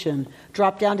location.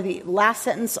 Drop down to the last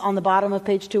sentence on the bottom of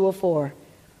page 204.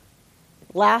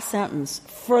 Last sentence.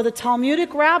 For the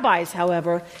Talmudic rabbis,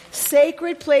 however,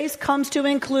 sacred place comes to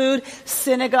include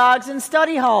synagogues and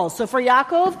study halls. So for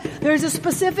Yaakov, there's a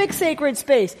specific sacred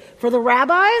space. For the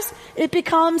rabbis, it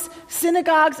becomes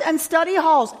synagogues and study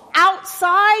halls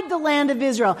outside the land of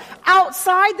Israel,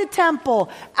 outside the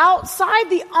temple, outside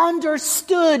the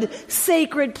understood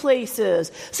sacred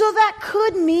places. So that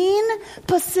could mean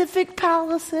Pacific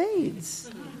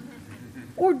Palisades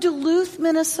or Duluth,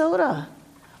 Minnesota.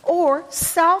 Or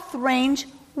South Range,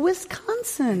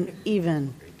 Wisconsin,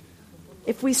 even.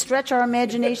 If we stretch our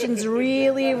imaginations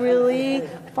really, really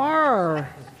far.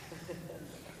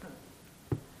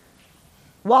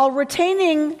 While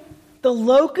retaining the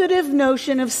locative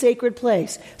notion of sacred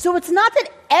place. So it's not that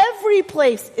every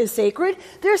place is sacred.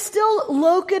 There's still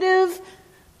locative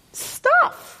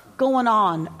stuff going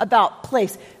on about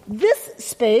place. This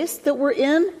space that we're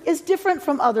in is different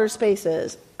from other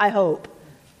spaces, I hope.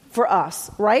 For us,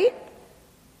 right?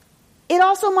 It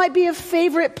also might be a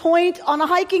favorite point on a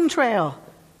hiking trail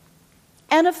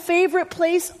and a favorite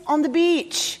place on the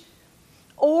beach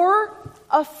or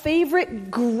a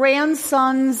favorite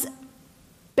grandson's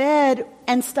bed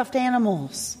and stuffed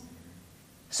animals.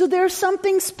 So there's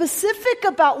something specific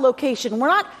about location. We're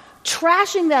not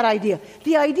trashing that idea.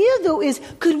 The idea, though, is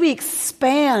could we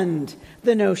expand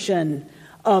the notion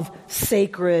of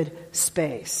sacred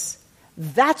space?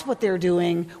 That's what they're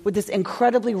doing with this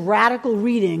incredibly radical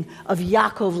reading of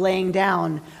Yaakov laying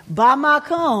down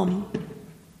Bamakom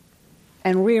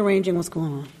and rearranging what's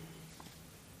going on.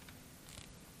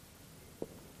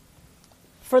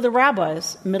 For the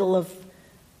rabbis, middle of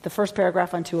the first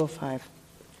paragraph on 205,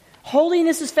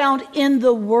 holiness is found in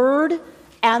the word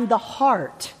and the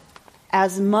heart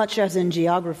as much as in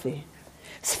geography.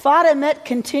 Sfat Emet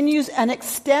continues and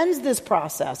extends this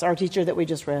process, our teacher that we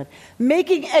just read,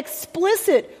 making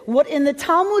explicit what in the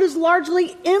Talmud is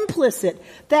largely implicit,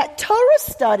 that Torah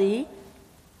study,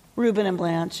 Reuben and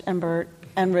Blanche and Bert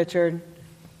and Richard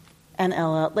and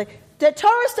Ella, that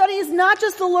Torah study is not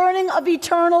just the learning of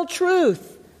eternal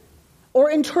truth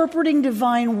or interpreting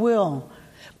divine will,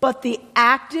 but the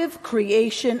active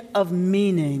creation of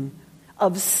meaning,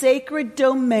 of sacred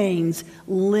domains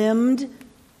limbed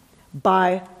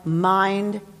by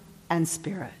mind and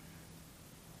spirit.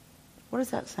 What is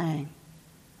that saying?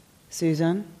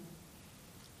 Susan,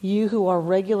 you who are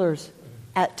regulars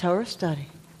at Torah study.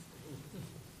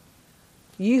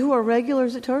 You who are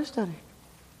regulars at Torah study.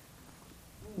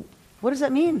 What does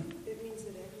that mean? It means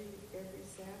that every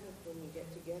Sabbath when we get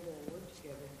together and work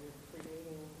together, we're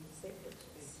creating sacred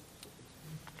space.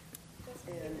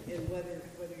 And whether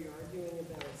you're arguing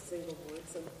about a single word,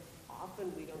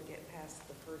 often we don't get past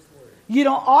the first word. You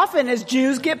don't often, as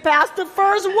Jews, get past the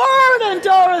first word in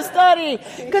Torah study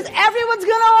because everyone's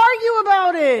going to argue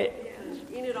about it.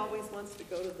 Yeah, Enid always wants to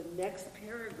go to the next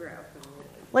paragraph.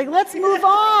 Like, let's move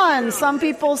on, some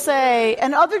people say.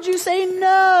 And other Jews say,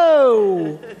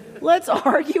 no. Let's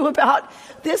argue about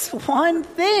this one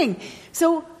thing.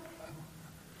 So,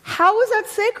 how is that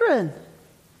sacred?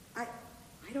 I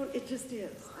don't, it just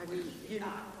is. I mean,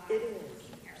 it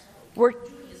is.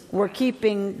 We're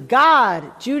keeping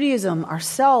God, Judaism,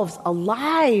 ourselves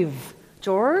alive.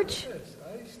 George? Yes,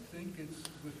 I think it's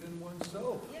within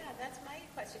oneself. Yeah, that's my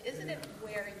question. Isn't it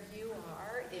where you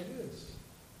are? It is.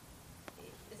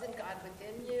 Isn't God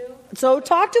within you? So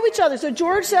talk to each other. So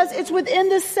George says it's within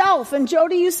the self. And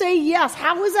Jody, you say yes.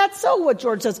 How is that so, what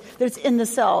George says? That it's in the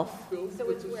self. So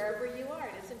it's wherever you are.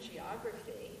 It isn't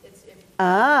geography. It's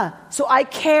if So I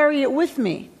carry it with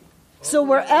me. So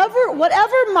whatever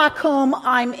makom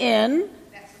I'm in,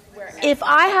 if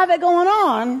I have it going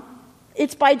on,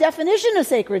 it's by definition a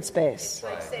sacred space. It's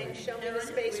like saying, show me the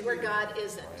space where God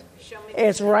isn't. Show me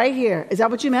It's right here. Is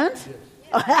that what you meant?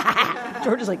 Yes.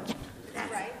 George is like,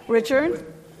 yes. Right. Richard?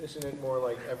 Isn't it more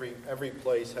like every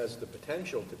place has the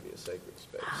potential to be a sacred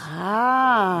space? You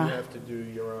have to do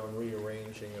your own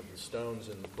rearranging of the stones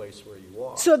in the place where you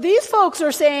walk. So these folks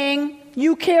are saying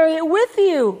you carry it with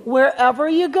you wherever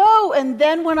you go. And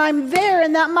then when I'm there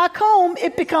in that makom,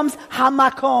 it becomes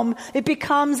hamakom. It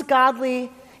becomes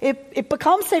godly. It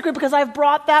becomes sacred because I've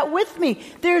brought that with me.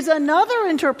 There's another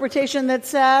interpretation that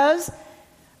says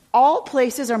all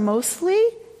places are mostly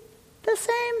the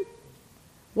same.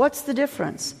 What's the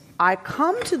difference? I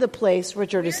come to the place,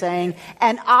 Richard is saying,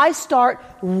 and I start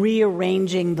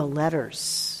rearranging the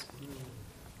letters.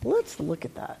 Let's look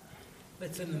at that.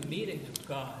 It's in the meeting of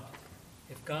God.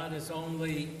 If God is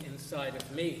only inside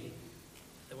of me,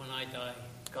 then when I die,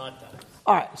 God dies.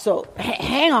 All right, so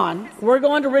hang on. We're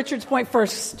going to Richard's point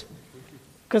first,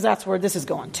 because that's where this is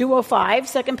going. 205,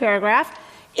 second paragraph.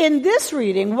 In this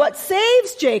reading, what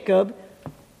saves Jacob,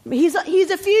 he's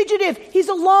a fugitive. He's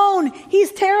alone.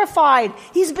 He's terrified.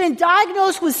 He's been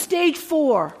diagnosed with stage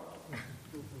 4.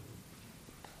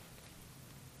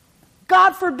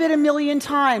 God forbid 1,000,000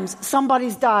 times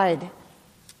somebody's died.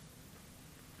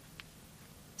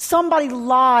 Somebody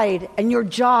lied and your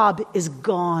job is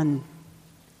gone.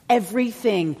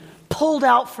 Everything pulled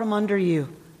out from under you.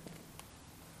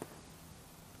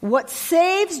 What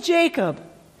saves Jacob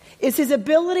is his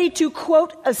ability to,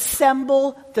 quote,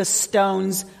 assemble the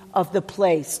stones of the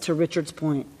place, to Richard's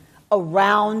point,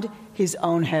 around his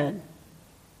own head.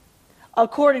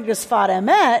 According to Sfat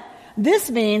Emet,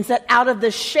 this means that out of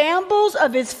the shambles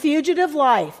of his fugitive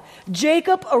life,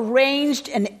 Jacob arranged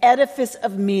an edifice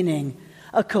of meaning,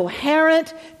 a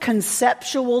coherent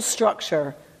conceptual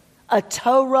structure, a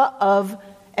Torah of,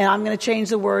 and I'm going to change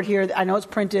the word here, I know it's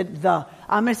printed, I'm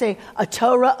going to say a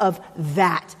Torah of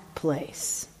that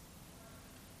place.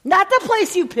 Not the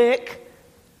place you pick,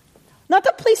 not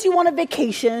the place you want a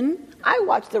vacation. I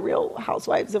watch The Real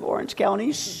Housewives of Orange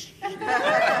County. Shh.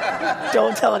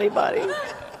 Don't tell anybody.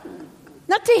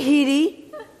 Not Tahiti.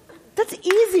 That's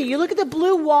easy. You look at the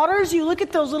blue waters, you look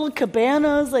at those little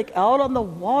cabanas, like out on the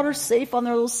water, safe on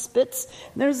their little spits,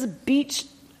 and there's a beach.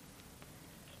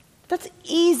 That's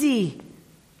easy.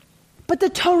 But the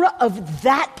Torah of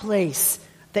that place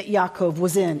that Yaakov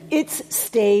was in, it's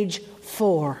stage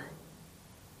 4.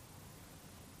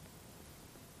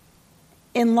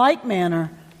 In like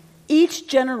manner, each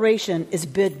generation is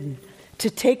bidden to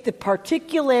take the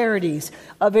particularities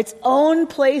of its own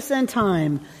place and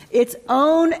time, its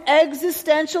own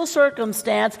existential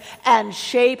circumstance, and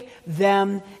shape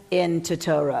them into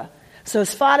Torah. So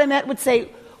Sfat Emet would say,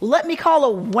 let me call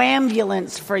a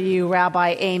wambulance for you,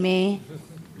 Rabbi Amy.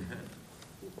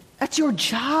 That's your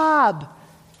job.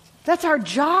 That's our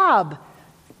job.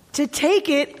 To take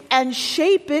it and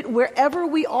shape it wherever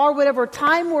we are, whatever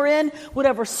time we're in,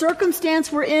 whatever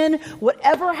circumstance we're in,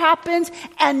 whatever happens,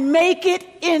 and make it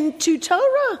into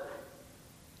Torah.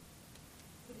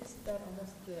 Isn't that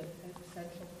almost the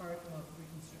essential part of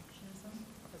Reconstructionism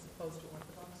as opposed to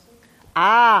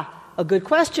Orthodoxy? A good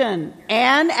question.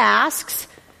 Anne asks,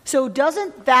 so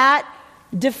doesn't that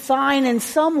define in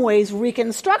some ways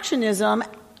Reconstructionism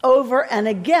over and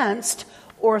against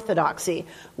Orthodoxy?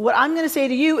 What I'm going to say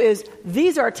to you is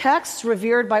these are texts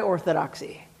revered by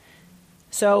Orthodoxy.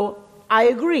 So I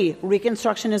agree,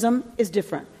 Reconstructionism is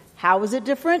different. How is it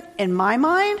different? In my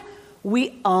mind,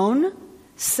 we own,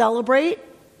 celebrate,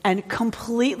 and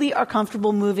completely are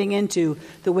comfortable moving into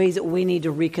the ways that we need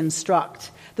to reconstruct,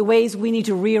 the ways we need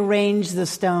to rearrange the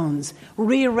stones,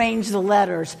 rearrange the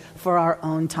letters for our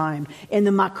own time in the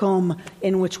makom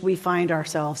in which we find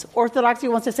ourselves. Orthodoxy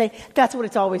wants to say that's what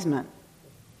it's always meant.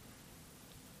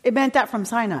 It meant that from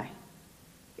Sinai.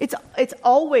 It's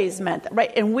always meant that,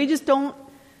 right? And we don't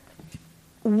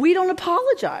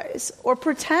apologize or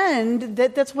pretend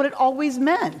that that's what it always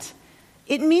meant.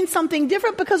 It means something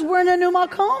different because we're in a new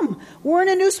makom. We're in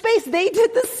a new space. They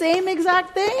did the same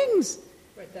exact things.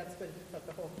 Right, that's what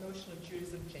the whole notion of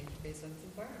Judaism changed based on its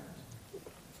environment.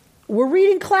 We're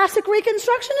reading classic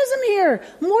Reconstructionism here.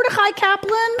 Mordechai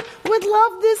Kaplan would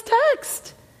love this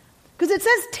text. Because it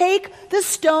says, take the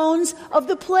stones of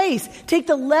the place. Take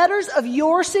the letters of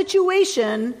your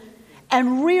situation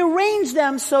and rearrange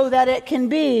them so that it can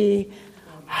be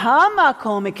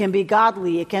hamakom. It can be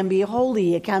godly. It can be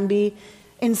holy. It can be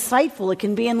insightful. It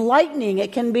can be enlightening.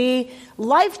 It can be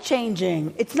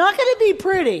life-changing. It's not going to be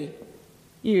pretty,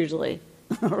 usually.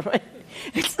 Right?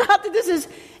 It's not that this is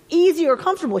easy or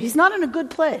comfortable. He's not in a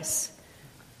good place.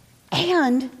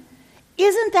 And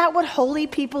isn't that what holy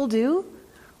people do?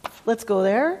 Let's go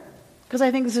there, because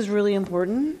I think this is really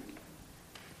important.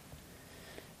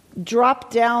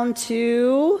 Drop down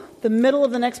to the middle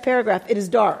of the next paragraph. It is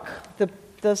dark.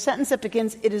 The sentence that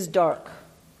begins, it is dark.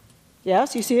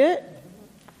 Yes, you see it?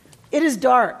 It is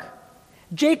dark.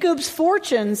 Jacob's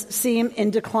fortunes seem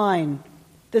in decline.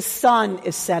 The sun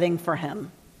is setting for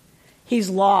him. He's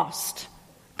lost,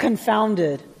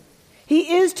 confounded.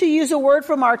 He is, to use a word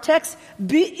from our text,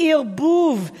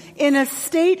 bi'irbuv, in a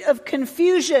state of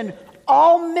confusion,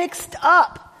 all mixed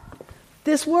up.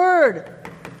 This word,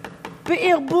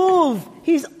 bi'irbuv,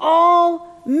 he's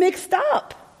all mixed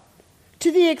up.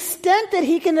 To the extent that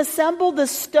he can assemble the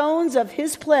stones of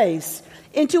his place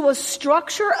into a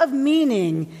structure of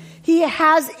meaning, he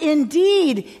has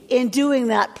indeed, in doing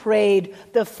that, prayed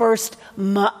the first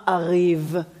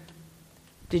ma'ariv.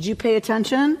 Did you pay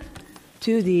attention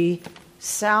to the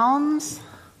sounds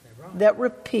that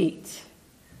repeat?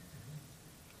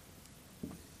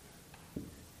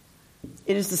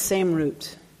 It is the same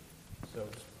root. So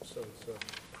it's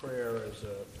a prayer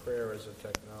as a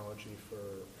technology for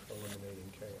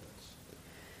eliminating chaos.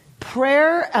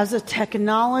 Prayer as a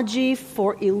technology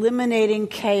for eliminating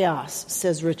chaos,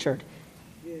 says Richard.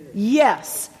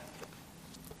 Yes.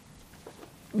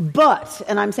 But,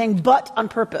 and I'm saying but on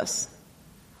purpose,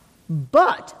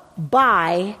 but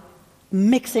by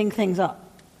mixing things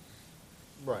up.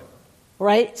 Right.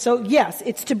 Right? So yes,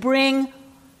 it's to bring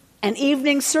an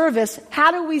evening service.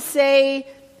 How do we say,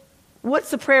 what's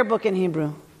the prayer book in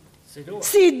Hebrew? Siddur.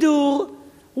 Siddur.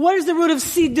 What is the root of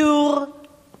Siddur?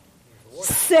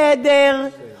 Seder.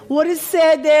 What is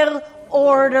Seder?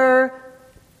 Order.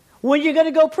 When you're going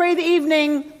to go pray the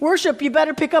evening worship, you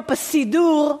better pick up a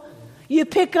Siddur. You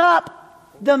pick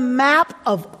up the map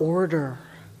of order.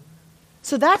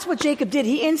 So that's what Jacob did.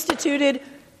 He instituted,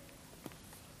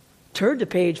 turn to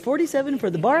page 47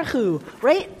 for the Baruch Hu,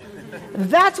 right?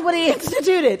 That's what he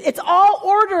instituted. It's all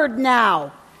ordered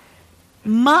now.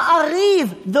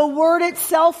 Ma'ariv, the word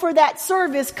itself for that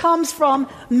service, comes from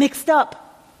mixed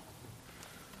up,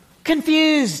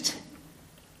 confused.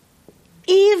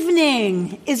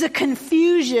 Evening is a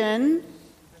confusion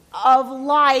of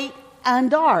light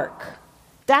and dark.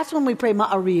 That's when we pray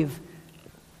Ma'ariv.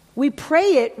 We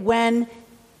pray it when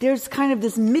there's kind of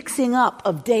this mixing up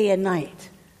of day and night.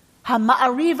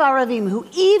 Ha-ma'ariv aravim, who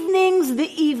evenings the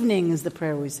evening is the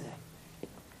prayer we say.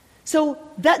 So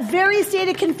that very state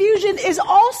of confusion is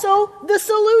also the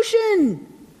solution.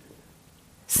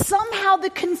 Somehow the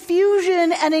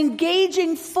confusion and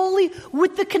engaging fully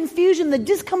with the confusion, the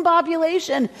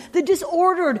discombobulation, the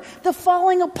disordered, the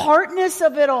falling apartness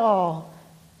of it all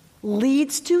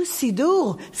leads to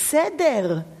Siddur,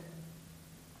 Seder,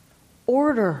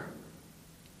 order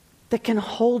that can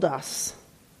hold us,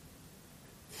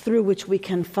 through which we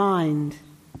can find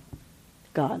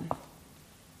God.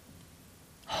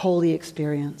 Holy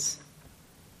experience.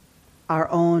 Our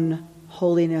own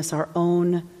holiness, our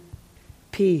own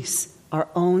peace, our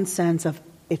own sense of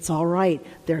it's all right.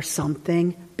 There's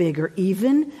something bigger,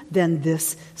 even than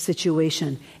this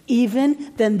situation,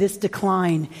 even than this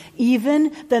decline,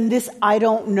 even than this I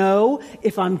don't know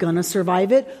if I'm going to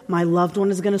survive it. My loved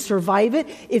one is going to survive it.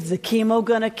 Is the chemo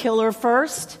going to kill her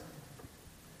first?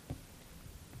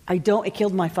 It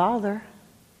killed my father.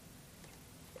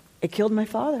 It killed my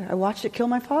father. I watched it kill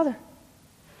my father.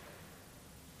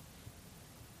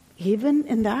 Even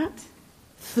in that,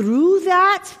 through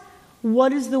that,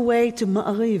 what is the way to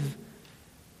Ma'ariv?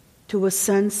 To a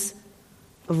sense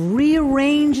of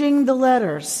rearranging the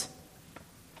letters,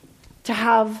 to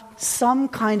have some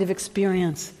kind of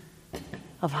experience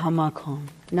of Hamakom.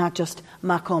 Not just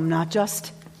Makom, not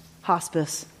just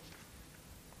hospice,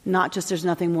 not just there's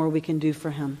nothing more we can do for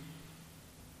him.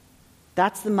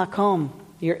 That's the Makom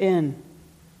you're in.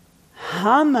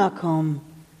 Hamakom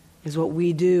is what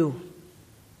we do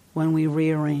when we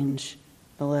rearrange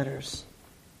the letters.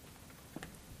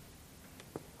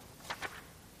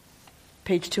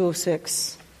 Page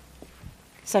 206,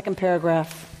 second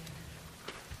paragraph,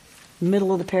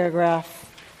 middle of the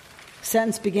paragraph.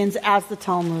 Sentence begins as the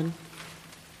Talmud.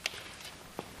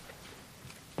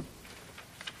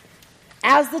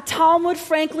 As the Talmud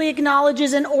frankly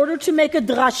acknowledges, in order to make a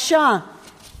drasha,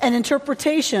 an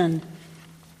interpretation,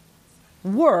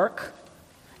 work,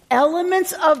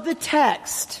 elements of the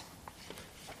text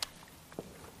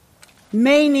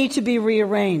may need to be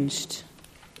rearranged.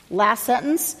 Last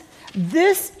sentence.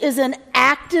 This is an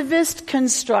activist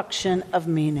construction of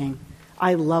meaning.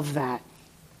 I love that.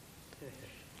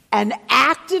 An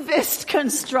activist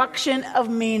construction of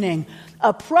meaning.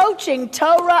 Approaching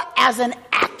Torah as an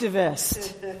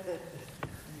activist.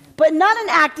 But not an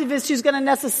activist who's going to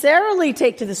necessarily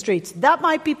take to the streets. That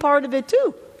might be part of it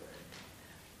too.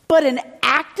 But an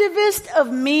activist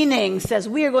of meaning says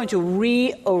we are going to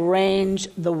rearrange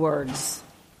the words.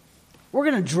 We're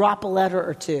going to drop a letter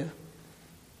or two.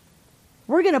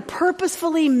 We're going to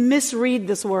purposefully misread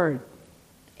this word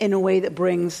in a way that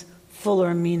brings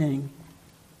fuller meaning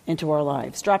into our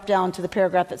lives. Drop down to the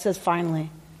paragraph that says finally.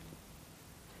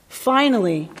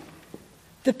 Finally,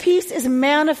 the piece is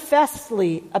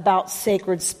manifestly about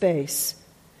sacred space,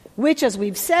 which, as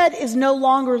we've said, is no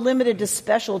longer limited to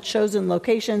special chosen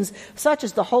locations such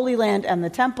as the Holy Land and the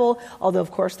Temple, although,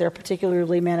 of course, they're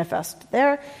particularly manifest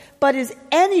there, but is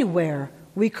anywhere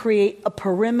we create a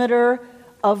perimeter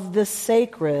of the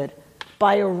sacred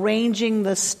by arranging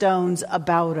the stones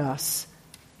about us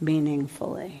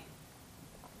meaningfully.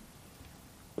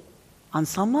 On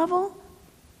some level,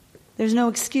 there's no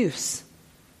excuse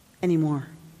anymore.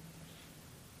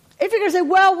 If you're going to say,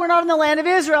 well, we're not in the land of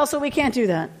Israel, so we can't do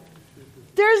that.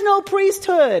 There's no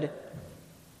priesthood.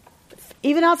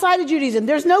 Even outside of Judaism,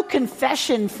 there's no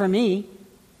confession for me.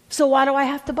 So why do I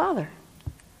have to bother?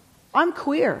 I'm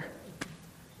queer.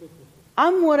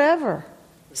 I'm whatever.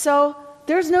 So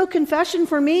there's no confession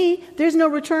for me. There's no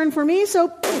return for me.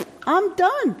 So I'm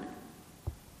done.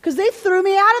 Because they threw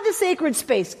me out of the sacred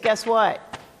space. Guess what?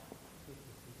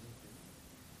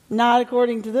 Not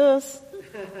according to this.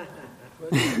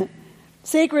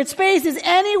 Sacred space is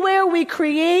anywhere we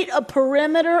create a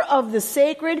perimeter of the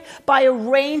sacred by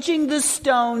arranging the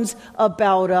stones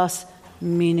about us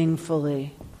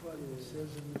meaningfully. But it says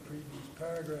in the previous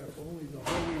paragraph, only the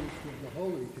holiest of the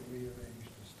holy can rearrange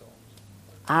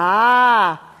the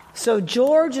stones. So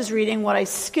George is reading what I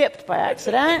skipped by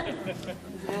accident,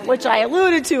 which I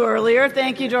alluded to earlier.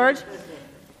 Thank you, George.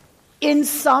 In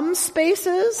some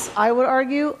spaces, I would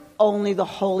argue, only the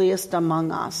holiest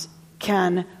among us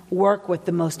can work with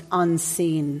the most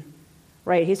unseen.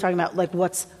 Right? He's talking about like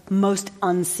what's most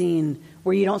unseen,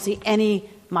 where you don't see any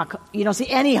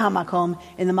hamakom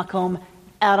in the makom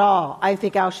at all. I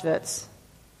think Auschwitz.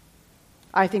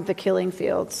 I think the killing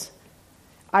fields.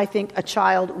 I think a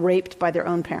child raped by their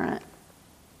own parent.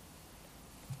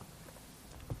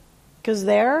 Because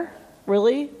there,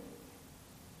 really,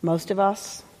 most of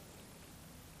us,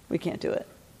 we can't do it.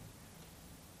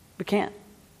 We can't.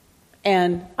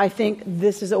 And I think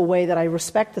this is a way that I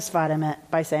respect the Sfat Emet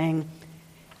by saying,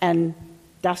 and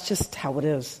that's just how it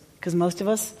is. Because most of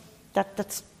us,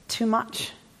 that's too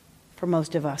much for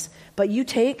most of us. But you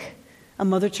take a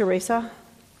Mother Teresa,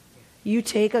 you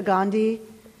take a Gandhi,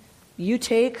 you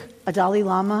take a Dalai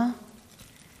Lama,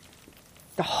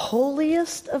 the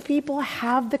holiest of people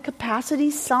have the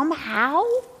capacity somehow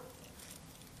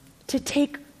to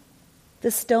take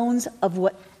the stones of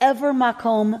whatever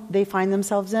makom they find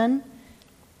themselves in,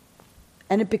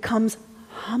 and it becomes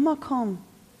hamakom.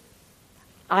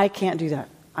 I can't do that.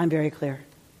 I'm very clear.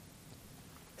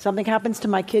 Something happens to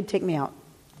my kid, take me out.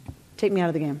 Take me out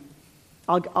of the game.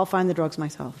 I'll find the drugs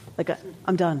myself.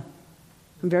 I'm done.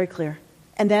 I'm very clear.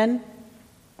 And then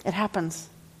it happens.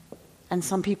 And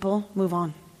some people move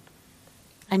on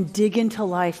and dig into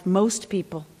life. Most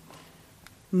people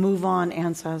move on,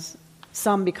 Anne says.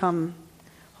 Some become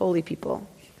holy people,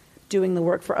 doing the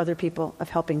work for other people of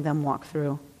helping them walk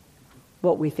through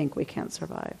what we think we can't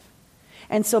survive.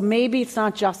 And so maybe it's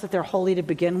not just that they're holy to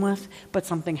begin with, but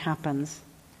something happens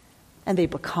and they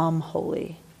become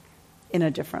holy in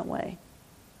a different way.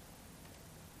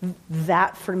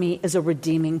 That, for me, is a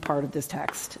redeeming part of this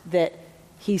text, that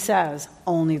he says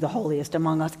only the holiest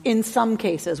among us. In some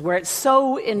cases where it's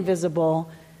so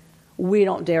invisible, we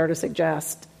don't dare to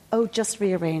suggest, oh, just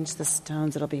rearrange the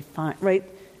stones, it'll be fine, right?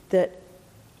 That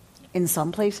in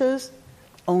some places,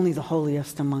 only the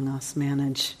holiest among us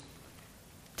manage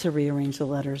to rearrange the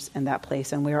letters in that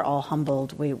place, and we are all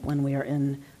humbled when we are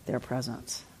in their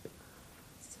presence.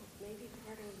 So maybe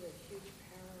part of the huge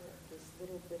power of this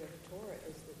little bit of Torah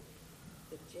is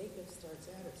that Jacob starts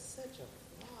out as such a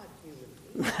flawed human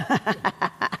being. And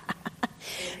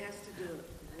has to do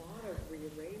a lot of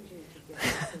rearranging to get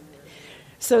somewhere.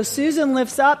 So Susan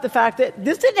lifts up the fact that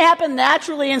this didn't happen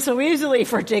naturally and so easily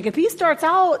for Jacob. He starts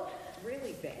out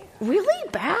really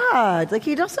bad. Like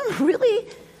he does some really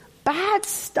bad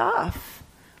stuff.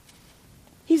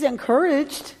 He's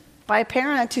encouraged by a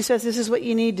parent who says this is what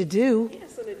you need to do.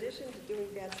 Yes, in addition to doing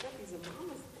bad stuff, he's a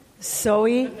mama's boy. So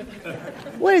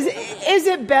what is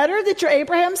it better that you're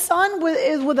Abraham's son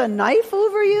is with a knife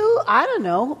over you? I don't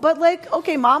know. But like,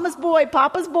 okay, mama's boy,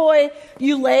 papa's boy,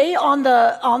 you lay on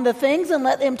the things and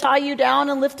let him tie you down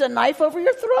and lift a knife over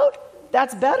your throat?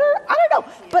 That's better? I don't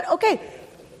know. But okay.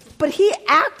 But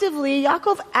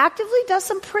Yaakov actively does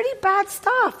some pretty bad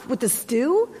stuff with the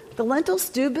stew, the lentil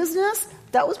stew business.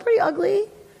 That was pretty ugly.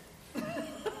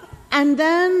 And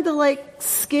then the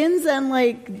skins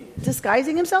and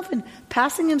disguising himself and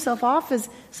passing himself off as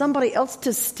somebody else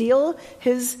to steal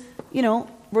his,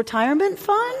 retirement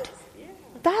fund.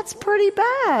 That's pretty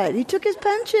bad. He took his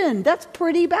pension. That's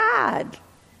pretty bad.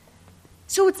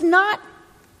 So it's not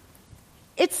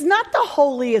the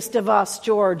holiest of us,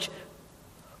 George,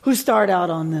 who start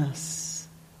out on this.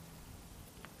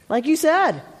 Like you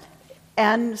said.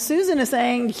 And Susan is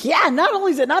saying, yeah, not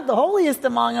only is it not the holiest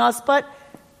among us, but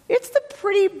it's the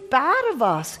pretty bad of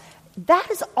us. That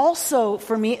is also,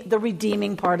 for me, the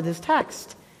redeeming part of this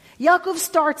text. Yaakov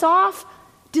starts off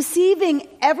deceiving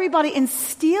everybody and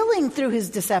stealing through his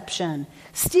deception.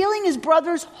 Stealing his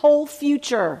brother's whole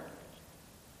future.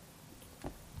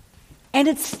 And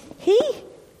it's he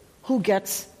who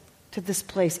gets to this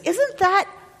place. Isn't that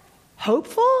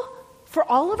hopeful for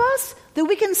all of us, that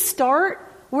we can start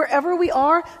wherever we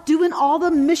are, doing all the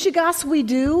mishigas we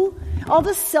do, all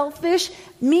the selfish,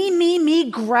 me,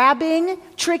 grabbing,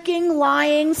 tricking,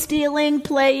 lying, stealing,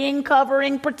 playing,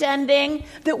 covering, pretending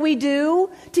that we do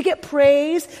to get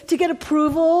praise, to get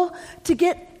approval, to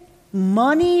get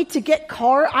money, to get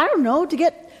to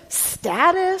get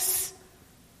status,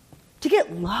 to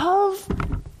get love.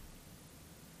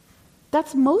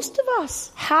 That's most of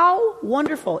us. How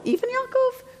wonderful. Even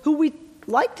Yaakov, who we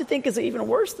like to think is even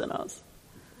worse than us.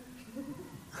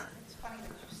 It's funny that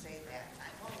you say that.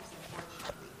 I've always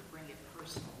unfortunately bring it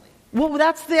personally. Well,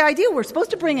 that's the idea. We're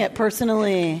supposed to bring it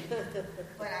personally.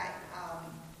 But I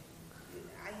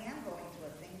am going through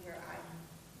a thing where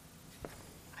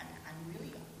I'm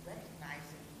really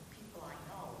recognizing people I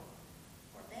know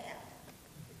are bad.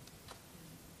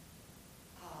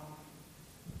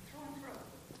 Through and through.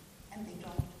 And they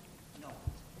don't know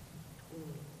it.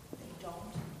 They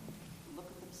don't look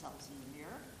at themselves in the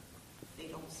mirror. They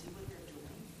don't see what they're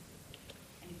doing.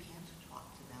 And you can't talk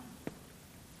to them.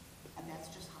 And that's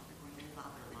just how they're going to live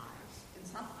out their lives. And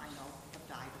some I know have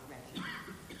died already.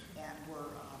 And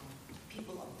were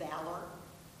people of valor.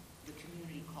 The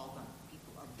community called them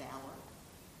people of valor.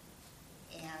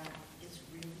 And it's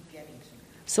really getting to me.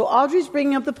 So Audrey's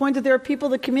bringing up the point that there are people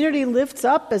the community lifts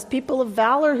up as people of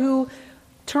valor who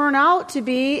turn out to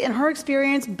be, in her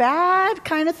experience, bad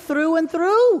kind of through and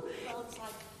through. Well, it's like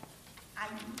I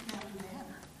knew them then.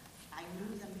 I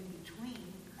knew them in between,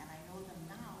 and I know them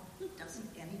now. Doesn't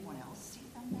anyone else see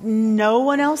them? No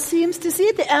one else seems to see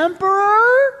it. The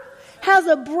emperor has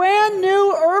a brand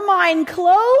new ermine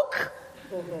cloak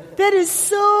that is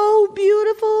so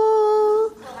beautiful.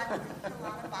 Well, I think a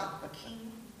lot about the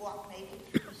king who walked naked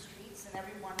through the streets, and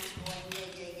everyone's going,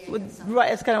 yeah. Right,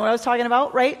 that's kind of what I was talking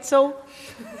about, right? So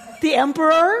the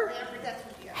emperor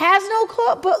has no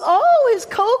cloak, but his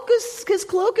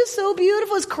cloak is so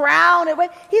beautiful. His crown,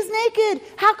 he's naked.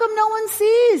 How come no one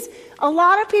sees? A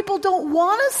lot of people don't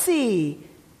want to see.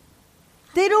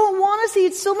 They don't want to see.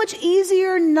 It's so much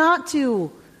easier not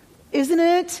to, isn't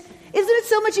it? Isn't it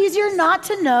so much easier not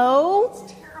to know?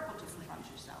 It's terrible to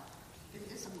confront yourself.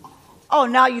 It is awful. Oh,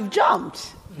 now you've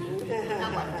jumped.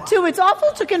 It's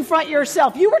awful to confront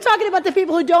yourself. You were talking about the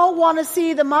people who don't want to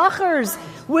see the machers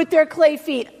with their clay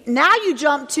feet. Now you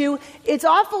jump to, it's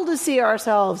awful to see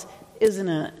ourselves, isn't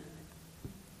it?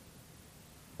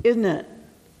 Isn't it?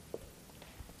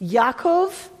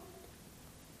 Yaakov,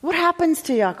 what happens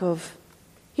to Yaakov?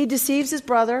 He deceives his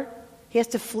brother. He has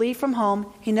to flee from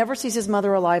home. He never sees his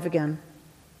mother alive again.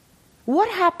 What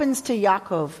happens to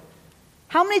Yaakov?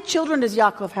 How many children does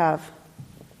Yaakov have?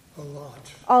 A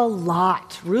lot. A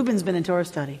lot. Reuben's been in Torah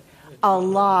study. A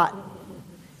lot.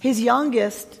 His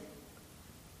youngest,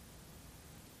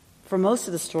 for most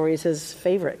of the story, is his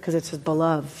favorite because it's his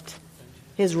beloved.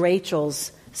 His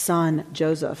Rachel's son,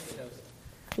 Joseph.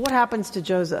 What happens to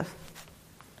Joseph?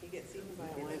 He gets eaten by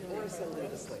a lion or sold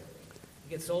into slavery. He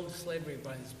gets sold to slavery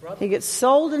by his brother. He gets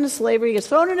sold into slavery. He gets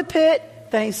thrown in a pit.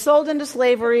 Then he's sold into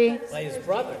slavery. By his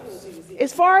brothers.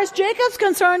 As far as Jacob's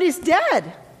concerned, he's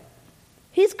dead.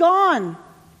 He's gone.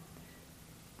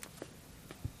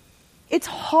 It's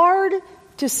hard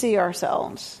to see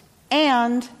ourselves.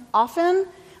 And often,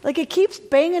 it keeps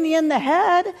banging you in the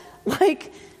head.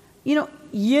 You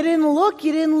didn't look.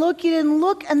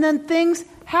 And then things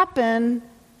happen,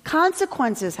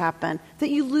 consequences happen, that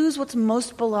you lose what's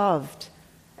most beloved.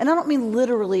 And I don't mean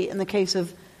literally in the case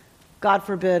of, God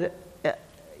forbid,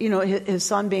 his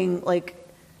son being,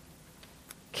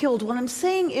 killed. What I'm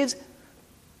saying is,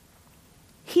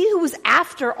 he who was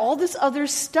after all this other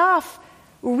stuff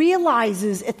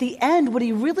realizes at the end what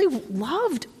he really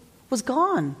loved was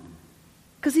gone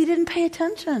because he didn't pay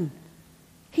attention.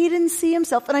 He didn't see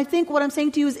himself. And I think what I'm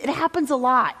saying to you is it happens a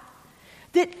lot.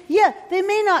 That, they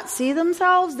may not see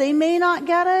themselves. They may not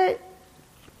get it.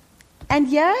 And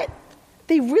yet,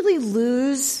 they really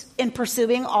lose in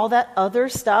pursuing all that other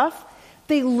stuff.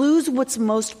 They lose what's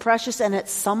most precious, and at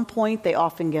some point, they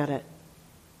often get it.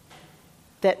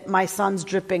 That my son's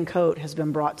dripping coat has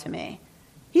been brought to me.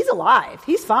 He's alive.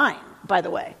 He's fine, by the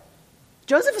way.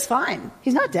 Joseph is fine.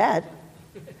 He's not dead.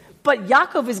 But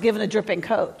Yaakov is given a dripping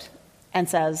coat and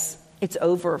says, it's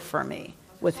over for me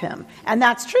with him. And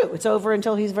that's true. It's over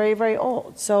until he's very, very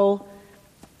old. So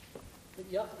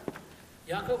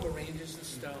Yaakov arranges the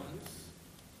stones,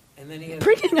 and then he has...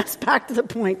 Bringing us back to the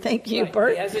point. Thank you, right,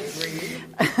 Bert. He has a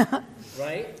dream,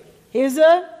 right? Here's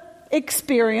a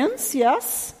experience,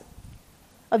 yes.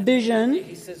 A vision.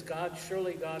 He says,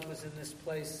 surely God was in this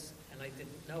place, and I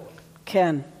didn't know it.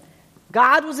 Ken.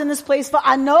 God was in this place,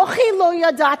 Anochi lo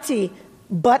yadati,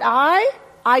 but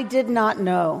I did not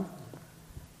know.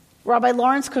 Rabbi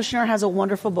Lawrence Kushner has a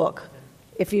wonderful book,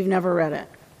 if you've never read it.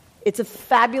 It's a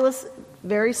fabulous,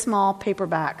 very small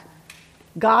paperback.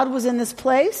 God was in this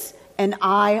place, and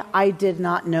I did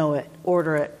not know it.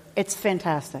 Order it. It's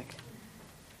fantastic.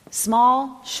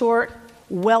 Small, short,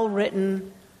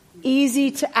 well-written,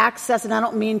 easy to access, and I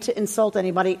don't mean to insult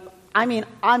anybody. I mean,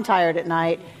 I'm tired at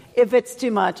night. If it's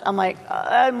too much, I'm like,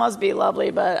 it must be lovely,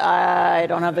 but I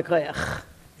don't have the koyach.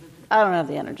 I don't have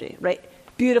the energy, right?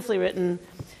 Beautifully written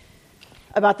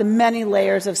about the many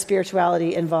layers of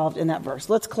spirituality involved in that verse.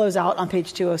 Let's close out on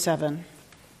page 207.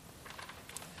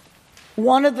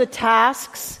 One of the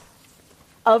tasks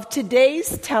of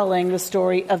today's telling the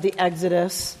story of the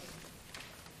Exodus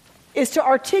is to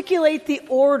articulate the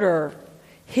order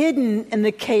hidden in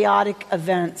the chaotic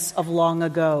events of long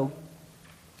ago.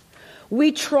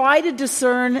 We try to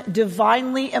discern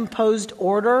divinely imposed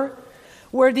order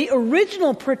where the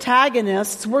original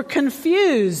protagonists were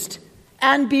confused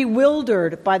and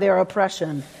bewildered by their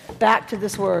oppression. Back to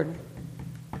this word.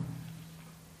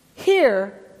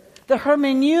 Here, the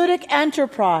hermeneutic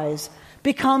enterprise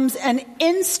becomes an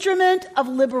instrument of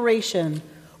liberation,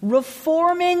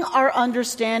 reforming our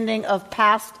understanding of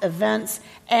past events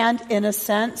and, in a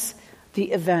sense,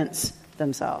 the events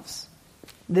themselves.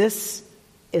 This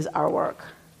is our work.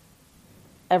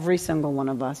 Every single one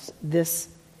of us, this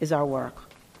is our work.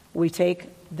 We take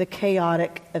the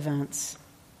chaotic events,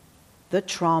 the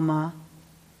trauma,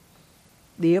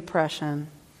 the oppression,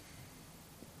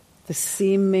 the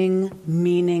seeming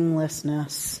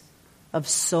meaninglessness of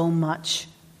so much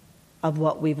of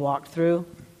what we've walked through,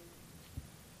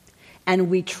 and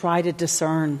we try to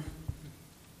discern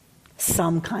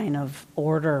some kind of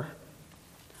order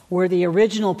where the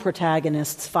original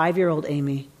protagonists, 5-year-old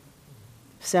Amy,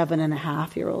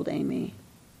 7.5-year-old Amy,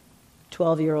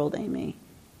 12-year-old Amy,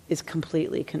 is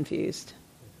completely confused,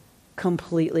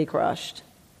 completely crushed,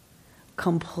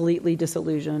 completely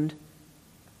disillusioned,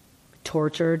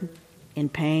 tortured, in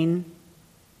pain,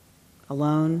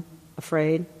 alone,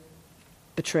 afraid,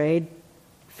 betrayed,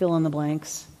 fill in the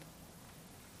blanks.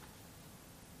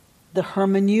 The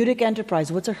hermeneutic enterprise.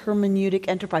 What's a hermeneutic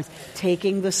enterprise?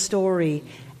 Taking the story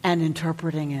and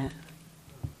interpreting it.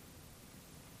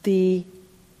 The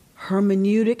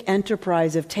hermeneutic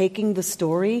enterprise of taking the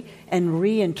story and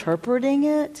reinterpreting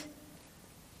it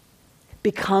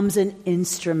becomes an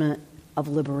instrument of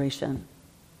liberation,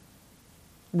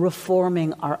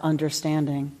 reforming our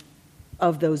understanding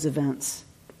of those events.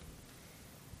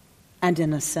 And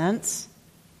in a sense,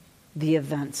 the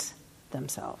events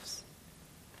themselves.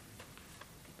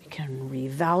 We can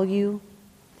revalue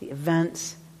the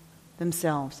events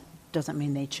themselves. Doesn't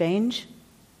mean they change.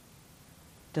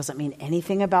 Doesn't mean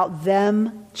anything about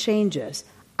them changes.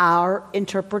 Our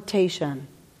interpretation,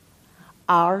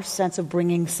 our sense of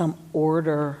bringing some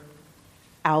order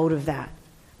out of that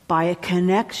by a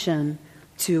connection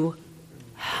to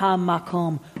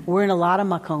hamakom. We're in a lot of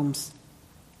makoms,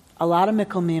 a lot of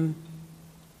mikomim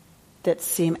that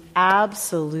seem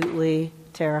absolutely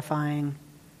terrifying.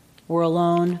 We're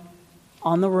alone,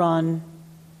 on the run,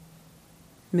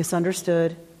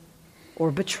 misunderstood,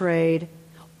 or betrayed,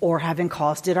 or having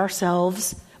caused it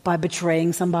ourselves by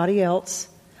betraying somebody else,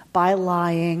 by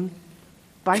lying,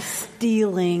 by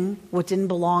stealing what didn't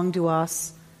belong to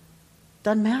us.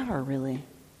 Doesn't matter, really.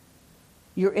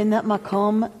 You're in that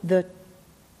makom, the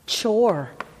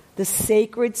chore, the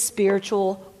sacred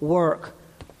spiritual work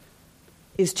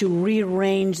is to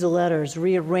rearrange the letters,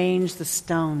 rearrange the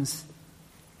stones,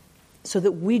 so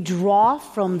that we draw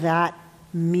from that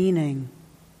meaning.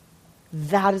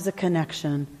 That is a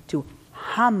connection to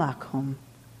hamakom.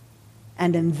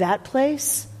 And in that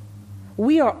place,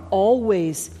 we are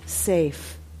always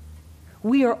safe.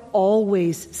 We are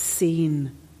always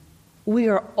seen. We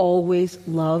are always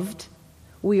loved.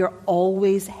 We are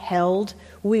always held.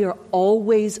 We are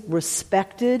always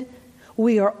respected.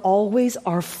 We are always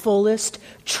our fullest,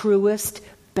 truest,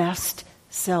 best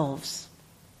selves.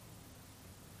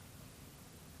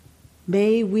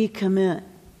 May we commit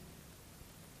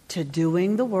to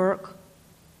doing the work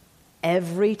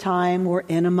every time we're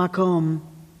in a makom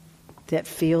that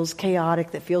feels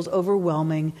chaotic, that feels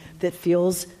overwhelming, that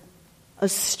feels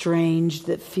estranged,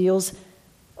 that feels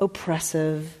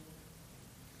oppressive.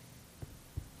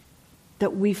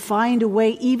 That we find a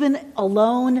way, even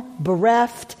alone,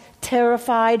 bereft,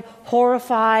 terrified,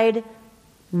 horrified,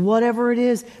 whatever it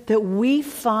is, that we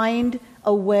find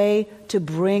a way to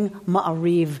bring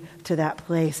ma'ariv to that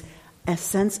place. A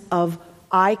sense of,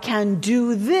 I can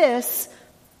do this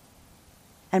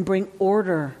and bring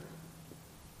order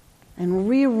and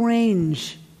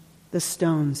rearrange the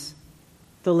stones,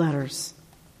 the letters.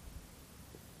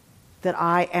 That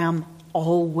I am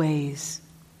always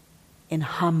in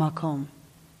Hamakom.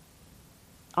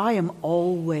 I am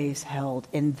always held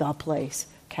in the place,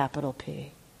 capital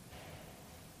P.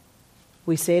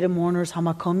 We say to mourners,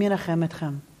 Hamakom Yenachem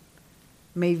Etchem.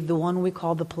 May the one we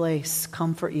call the place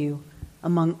comfort you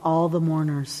among all the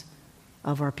mourners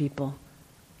of our people.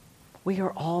 We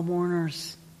are all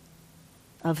mourners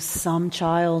of some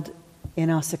child in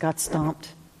us that got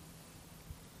stomped,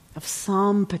 of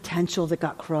some potential that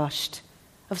got crushed,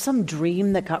 of some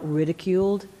dream that got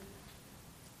ridiculed,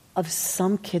 of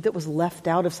some kid that was left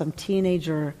out, of some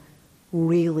teenager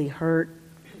really hurt.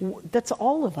 That's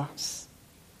all of us.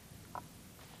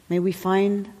 May we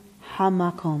find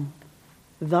Hamakom,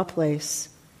 the place,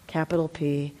 capital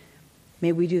P.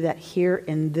 May we do that here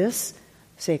in this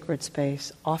sacred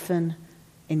space, often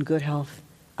in good health,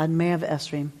 on May of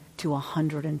Esrim to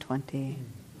 120.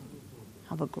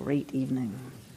 Have a great evening.